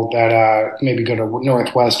people that maybe go to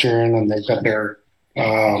Northwestern and they've got their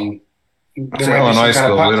Illinois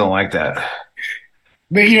school. We don't like that.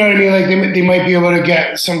 But you know what I mean? Like they might be able to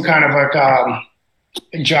get some kind of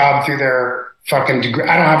a job through their fucking degree.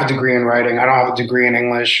 I don't have a degree in writing. I don't have a degree in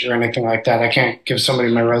English or anything like that. I can't give somebody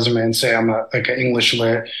my resume and say I'm an English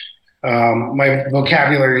lit. My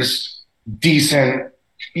vocabulary is decent,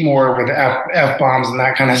 more with F bombs and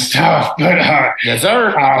that kind of stuff. But yes,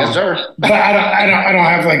 sir. Yes, sir. But I don't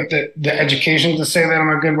have like the education to say that I'm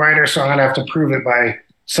a good writer, so I'm gonna have to prove it by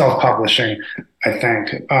self-publishing, I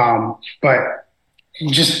think. But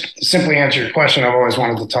just simply answer your question, I've always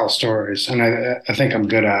wanted to tell stories, and I think I'm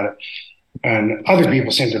good at it. And other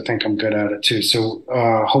people seem to think I'm good at it too. So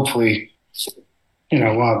hopefully,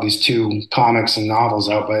 we'll have these 2 comics and novels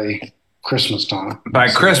out by Christmas time.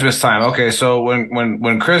 Christmas time. Okay, so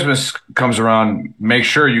when Christmas comes around, make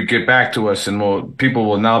sure you get back to us, and people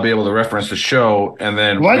will now be able to reference the show, and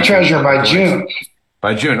then Blood Treasure by June.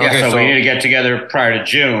 By June. Yeah, okay, so we need to get together prior to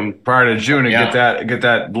June. And get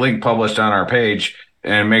that link published on our page,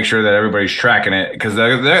 and make sure that everybody's tracking it, because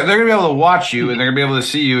they're gonna be able to watch you, and they're gonna be able to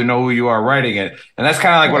see you and know who you are writing it. And that's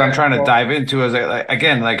kind of like what I'm trying to dive into. Is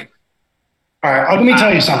again, all right, let me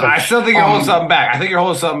tell you something. I still think you're holding something back. I think you're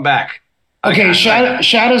holding something back. Okay,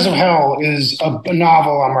 Shadows of Hell is a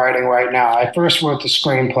novel I'm writing right now. I first wrote the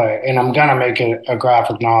screenplay, and I'm gonna make it a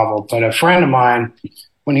graphic novel. But a friend of mine,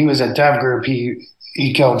 when he was at Dev Group,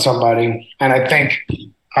 he killed somebody, and I think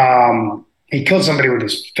he killed somebody with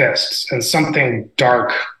his fists, and something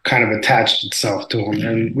dark kind of attached itself to him.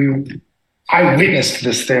 And I witnessed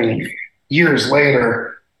this thing years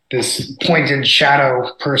later, this pointed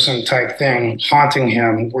shadow person type thing haunting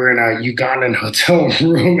him. We're in a Ugandan hotel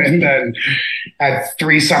room, and then at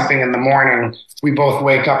 3-something in the morning, we both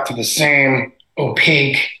wake up to the same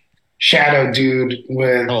opaque shadow dude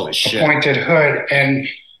with a pointed hood. And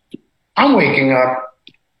I'm waking up,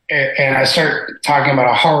 and I start talking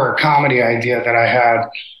about a horror comedy idea that I had,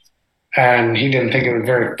 and he didn't think it was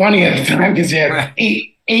very funny at the time because he had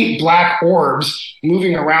eight black orbs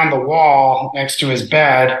moving around the wall next to his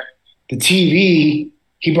bed. The TV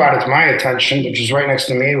he brought it to my attention, which was right next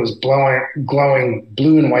to me. It was glowing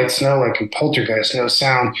blue and white snow like a poltergeist, no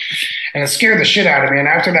sound. And it scared the shit out of me. And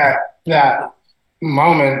after that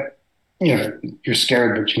moment, you know, you're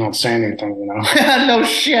scared, but you don't say anything, you know? No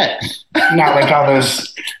shit. Not like all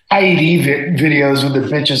those IED videos with the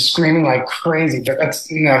bitches screaming like crazy, but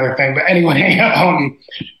that's another thing. But anyway,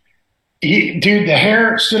 dude, the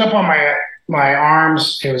hair stood up on my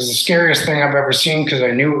arms. It was the scariest thing I've ever seen because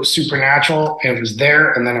I knew it was supernatural. It was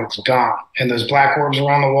there, and then it was gone. And those black orbs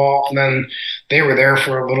were on the wall, and then they were there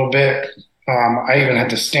for a little bit. I even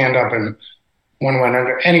had to stand up, and one went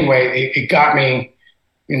under. Anyway, it got me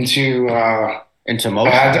into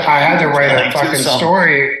motion. I had to write a fucking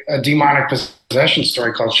story, a demonic possession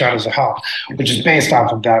story called Shadows of Hell, which is based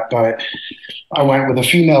off of that. But I went with a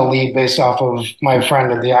female lead based off of my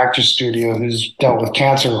friend at the actor studio who's dealt with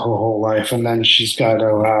cancer her whole life, and then she's got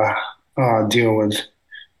to deal with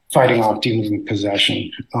fighting off demon possession,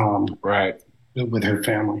 right, with her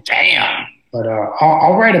family. Damn. But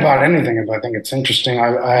I'll write about anything if I think it's interesting.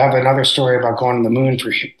 I have another story about going to the moon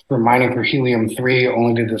for mining for helium-3,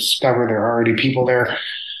 only to discover there are already people there.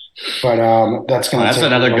 But that's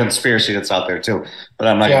another conspiracy that's out there too. But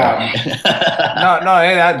I'm not. Yeah.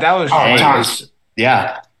 Hey, that was nice.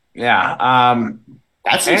 Yeah.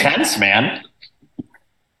 That's intense, man.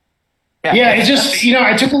 Yeah, it's just, you know,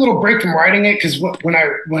 I took a little break from writing it because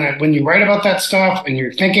when you write about that stuff and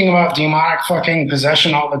you're thinking about demonic fucking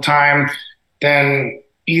possession all the time, then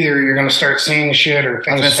either you're going to start seeing shit or things.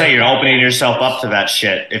 I was going to say, you're opening yourself up to that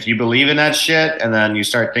shit. If you believe in that shit and then you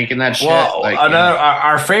start thinking that shit. Well,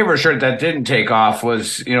 our favorite shirt that didn't take off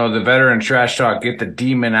was, you know, the veteran trash talk, get the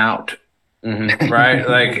demon out. Mm-hmm. Right?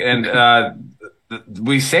 Like, and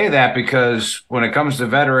we say that because when it comes to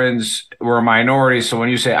veterans, we're a minority. So when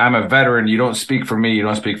you say I'm a veteran, you don't speak for me. You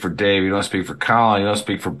don't speak for Dave. You don't speak for Colin. You don't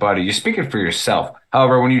speak for Buddy. You're speaking for yourself.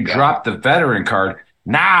 However, when you drop the veteran card,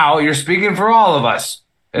 now you're speaking for all of us.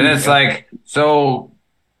 And it's like, so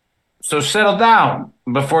settle down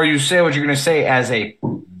before you say what you're going to say as a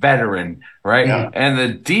veteran, right? Yeah. And the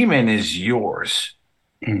demon is yours,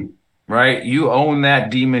 right? You own that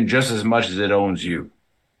demon just as much as it owns you,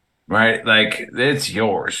 right? Like, it's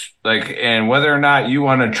yours. Like, and whether or not you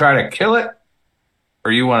want to try to kill it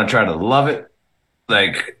or you want to try to love it,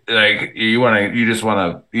 like you just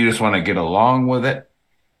want to get along with it,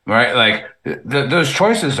 right? Like, those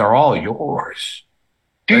choices are all yours.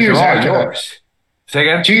 2 years after yours. Say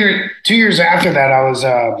again? 2 years after that, I was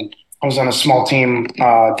on a small team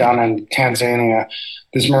down in Tanzania.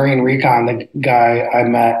 This Marine Recon guy I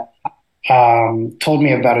met told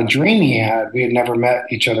me about a dream he had. We had never met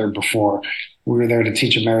each other before. We were there to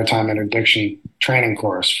teach a maritime interdiction training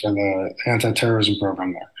course for the anti-terrorism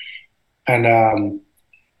program there. And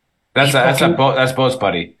that's both,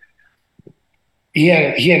 buddy. He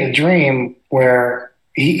had a dream where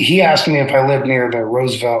he asked me if I lived near the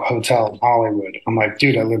Roosevelt Hotel in Hollywood. I'm like,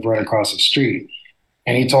 dude, I live right across the street.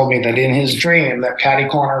 And he told me that in his dream, that catty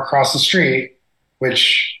corner across the street,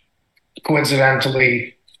 which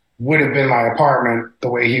coincidentally would have been my apartment the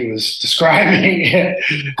way he was describing it,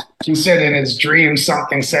 he said in his dream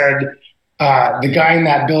something said, the guy in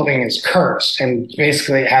that building is cursed. And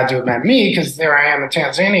basically it had to have meant me because there I am in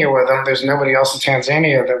Tanzania with him. There's nobody else in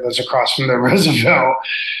Tanzania that lives across from the Roosevelt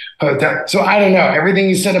Hotel. So I don't know. Everything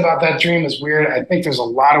he said about that dream is weird. I think there's a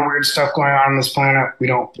lot of weird stuff going on this planet. We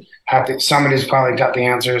don't have to, somebody's probably got the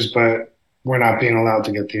answers, but we're not being allowed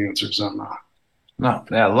to get the answers somehow. No,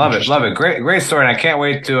 yeah, love it. Great story. And I can't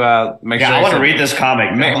wait to make sure. I want to read this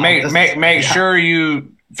comic. Make sure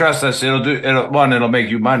you trust us. It'll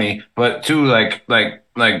make you money, but two, like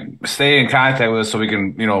stay in contact with us so we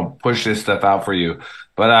can, you know, push this stuff out for you.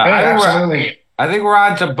 But absolutely. I think we're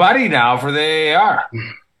on to Buddy now for the AR.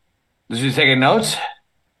 Is he taking notes?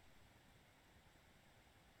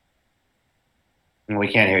 We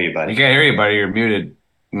can't hear you, buddy. You can't hear you, buddy. You're muted.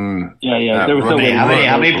 Yeah. There was how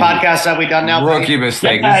many podcasts have we done now? Rookie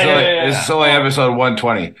mistake. This is only episode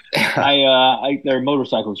 120. There are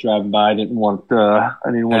motorcycles driving by. I didn't want you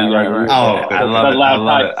guys to. I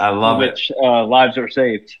love it. Lives are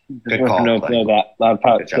saved. Good call. That loud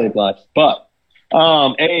pilots save lives. But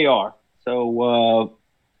AAR. So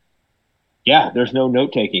there's no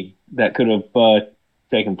note taking that could have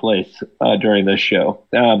taken place during this show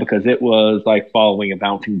because it was like following a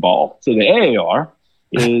bouncing ball. So the AAR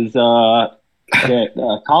is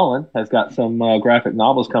that Colin has got some graphic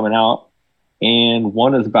novels coming out, and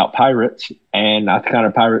one is about pirates, and not the kind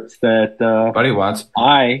of pirates that Buddy wants.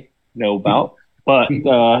 I know about, but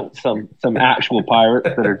some actual pirates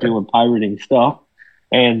that are doing pirating stuff.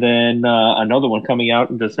 And then another one coming out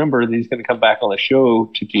in December that he's going to come back on the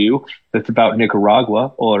show to do. That's about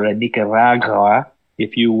Nicaragua or Nicaragua.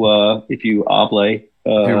 If you oblate,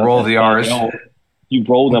 if you roll the R's, you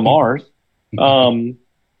roll them R's. And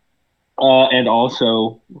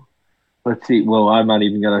also, let's see. Well, I'm not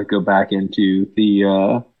even going to go back into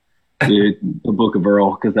the Book of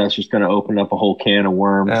Earl because that's just going to open up a whole can of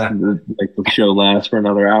worms. Make the show last for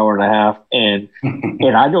another hour and a half, and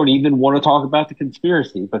I don't even want to talk about the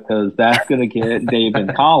conspiracy because that's going to get Dave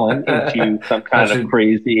and Colin into some kind of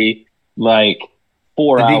crazy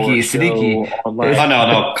 4-hour Siddiqui. show online. Oh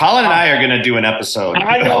no! Colin and I are going to do an episode.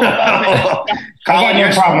 I got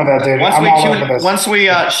no problem with that, dude. Once we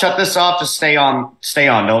shut this off, just stay on.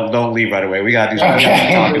 Don't leave right away. We got to do something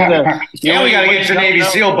else. Yeah, we got to get your Navy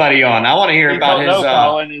SEAL buddy on. I want to hear about his.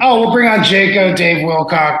 We'll bring on Jaco, Dave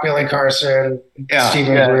Wilcock, Billy Carson,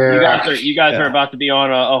 Stephen Greer. You guys are about to be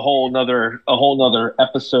on a whole nother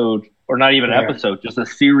episode, or not even an episode, just a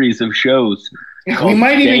series of shows. We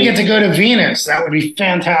might even get to go to Venus. That would be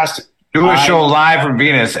fantastic. Do a show live from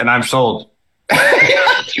Venus, and I'm sold.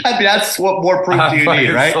 That's what more proof do you need,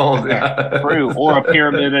 right? Sold, yeah. True, or a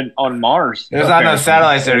pyramid on Mars. There's not enough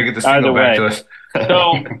satellites there to get the signal back to us.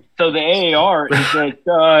 So the AAR is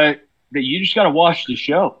that you just got to watch the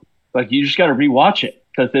show. You just got to rewatch it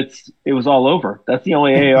because it was all over. That's the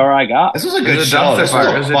only AAR I got. This was a good show. This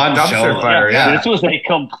was a fun show. Yeah. This was a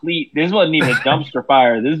complete. This wasn't even a dumpster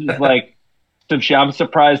fire. This was some shit. I'm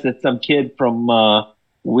surprised that some kid from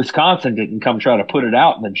Wisconsin didn't come try to put it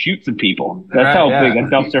out and then shoot some people. That's how big a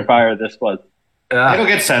dumpster fire this was. It'll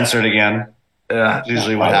get censored again. Yeah, that's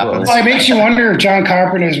usually what happens. Well, it makes you wonder if John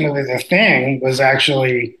Carpenter's movie The Thing was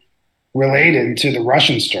actually related to the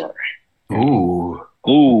Russian story. Ooh.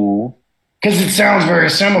 Because it sounds very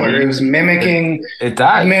similar. It was mimicking. It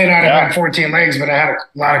died. It may not have had 14 legs, but it had a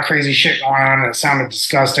lot of crazy shit going on. And it sounded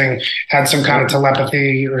disgusting. Had some kind of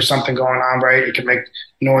telepathy or something going on, right? It could make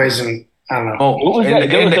noise and I don't know. What was that?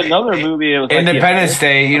 There was another movie. It was Independence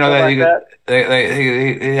Day. You know that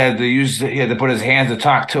he had to use. He had to put his hands to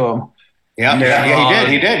talk to him. Yeah,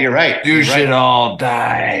 he did. You're right. You should all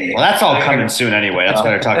die. Well, that's all coming soon anyway. That's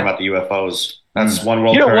why they're talking about the UFOs. That's one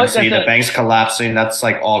world currency. The bank's collapsing. That's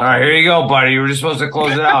all. All right, here you go, buddy. You were just supposed to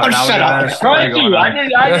close it out. Shut up. I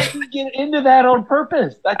didn't get into that on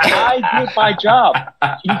purpose. I did my job.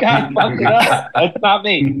 You guys fucked it up. That's not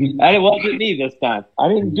me. It wasn't me this time. I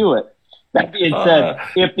didn't do it. That being said,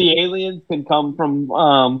 if the aliens can come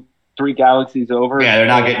from 3 galaxies over, they're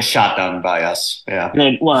not getting shot down by us. Yeah.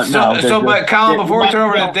 Then, but Colin, before we turn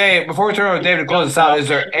over to Dave to close this out, is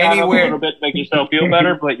there anywhere a little bit to make yourself feel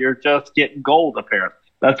better, but you're just getting gold apparently.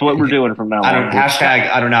 That's what we're doing from now on. Hashtag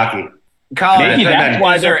Anunnaki. Colin,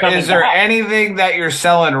 is there anything that you're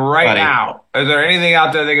selling right now? Is there anything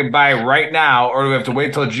out there they can buy right now, or do we have to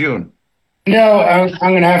wait till June? No, I'm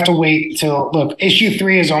going to have to wait till issue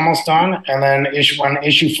 3 is almost done, and then when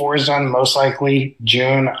issue 4 is done, most likely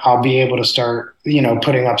June, I'll be able to start,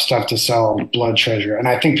 putting up stuff to sell Blood Treasure, and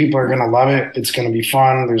I think people are going to love it. It's going to be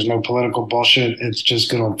fun. There's no political bullshit. It's just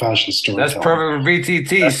good old fashioned storytelling. That's perfect for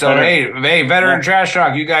VTT. Hey, Veteran Trash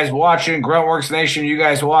Talk, you guys watching, Gruntworks Nation, you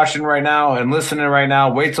guys watching right now and listening right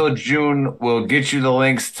now. Wait till June. We'll get you the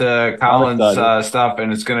links to Colin's stuff,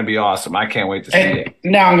 and it's going to be awesome. I can't wait to see it.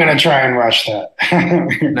 Now I'm going to try and rush that.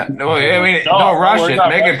 Don't rush it.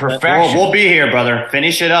 Make it perfection. We'll be here, brother.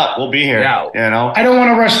 Finish it up. We'll be here. Yeah. I don't want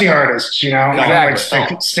to rush the artists.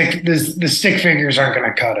 Exactly. The stick figures aren't going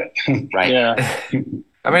to cut it. Right. Yeah.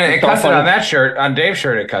 I mean, it cuts it on that shirt. On Dave's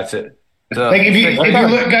shirt, it cuts it. So, if you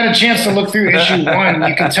got a chance to look through issue 1,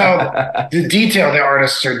 you can tell the detail the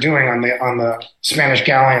artists are doing on the Spanish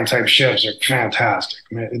galleon type ships are fantastic.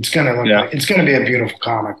 I mean, it's going to it's going to be a beautiful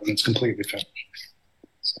comic when it's completely finished.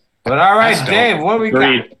 But all right, Dave, what do we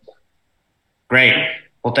got? Great.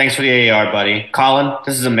 Well, thanks for the AAR, buddy. Colin,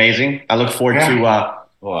 this is amazing. I look forward to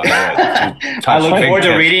I look forward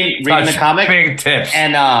to reading the comic. Big tips.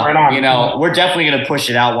 And we're definitely going to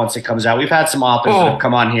push it out once it comes out. We've had some authors that have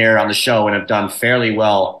come on here on the show and have done fairly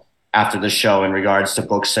well after the show in regards to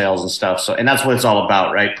book sales and stuff. So, and that's what it's all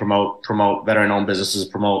about, right? Promote veteran-owned businesses,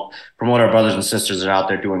 promote our brothers and sisters that are out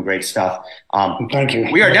there doing great stuff. Thank you.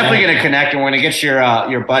 We are definitely going to connect, and we're going to get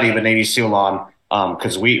your buddy, the Navy SEAL, on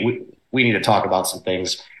because we need to talk about some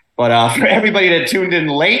things. But for everybody that tuned in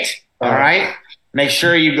late, all right, make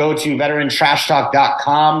sure you go to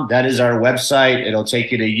veterantrashtalk.com. That is our website. It'll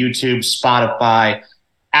take you to YouTube, Spotify,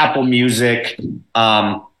 Apple Music,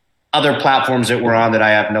 other platforms that we're on that I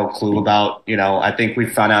have no clue about. I think we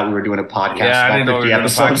found out we were doing a podcast. Yeah, I didn't know we were doing a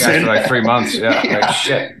podcast in. for 3 months. Yeah,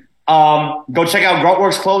 shit. Go check out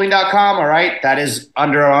gruntworksclothing.com. All right. That is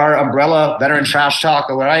under our umbrella, Veteran Trash Talk.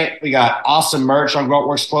 All right. We got awesome merch on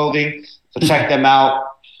Gruntworks Clothing. So check them out.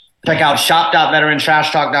 Check out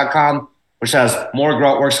shop.veterantrashtalk.com, which has more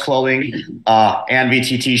Gruntworks clothing and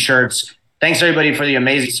VTT shirts. Thanks, everybody, for the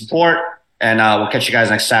amazing support. And we'll catch you guys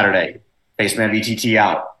next Saturday. Baseman VTT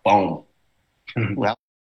out. Boom. Well.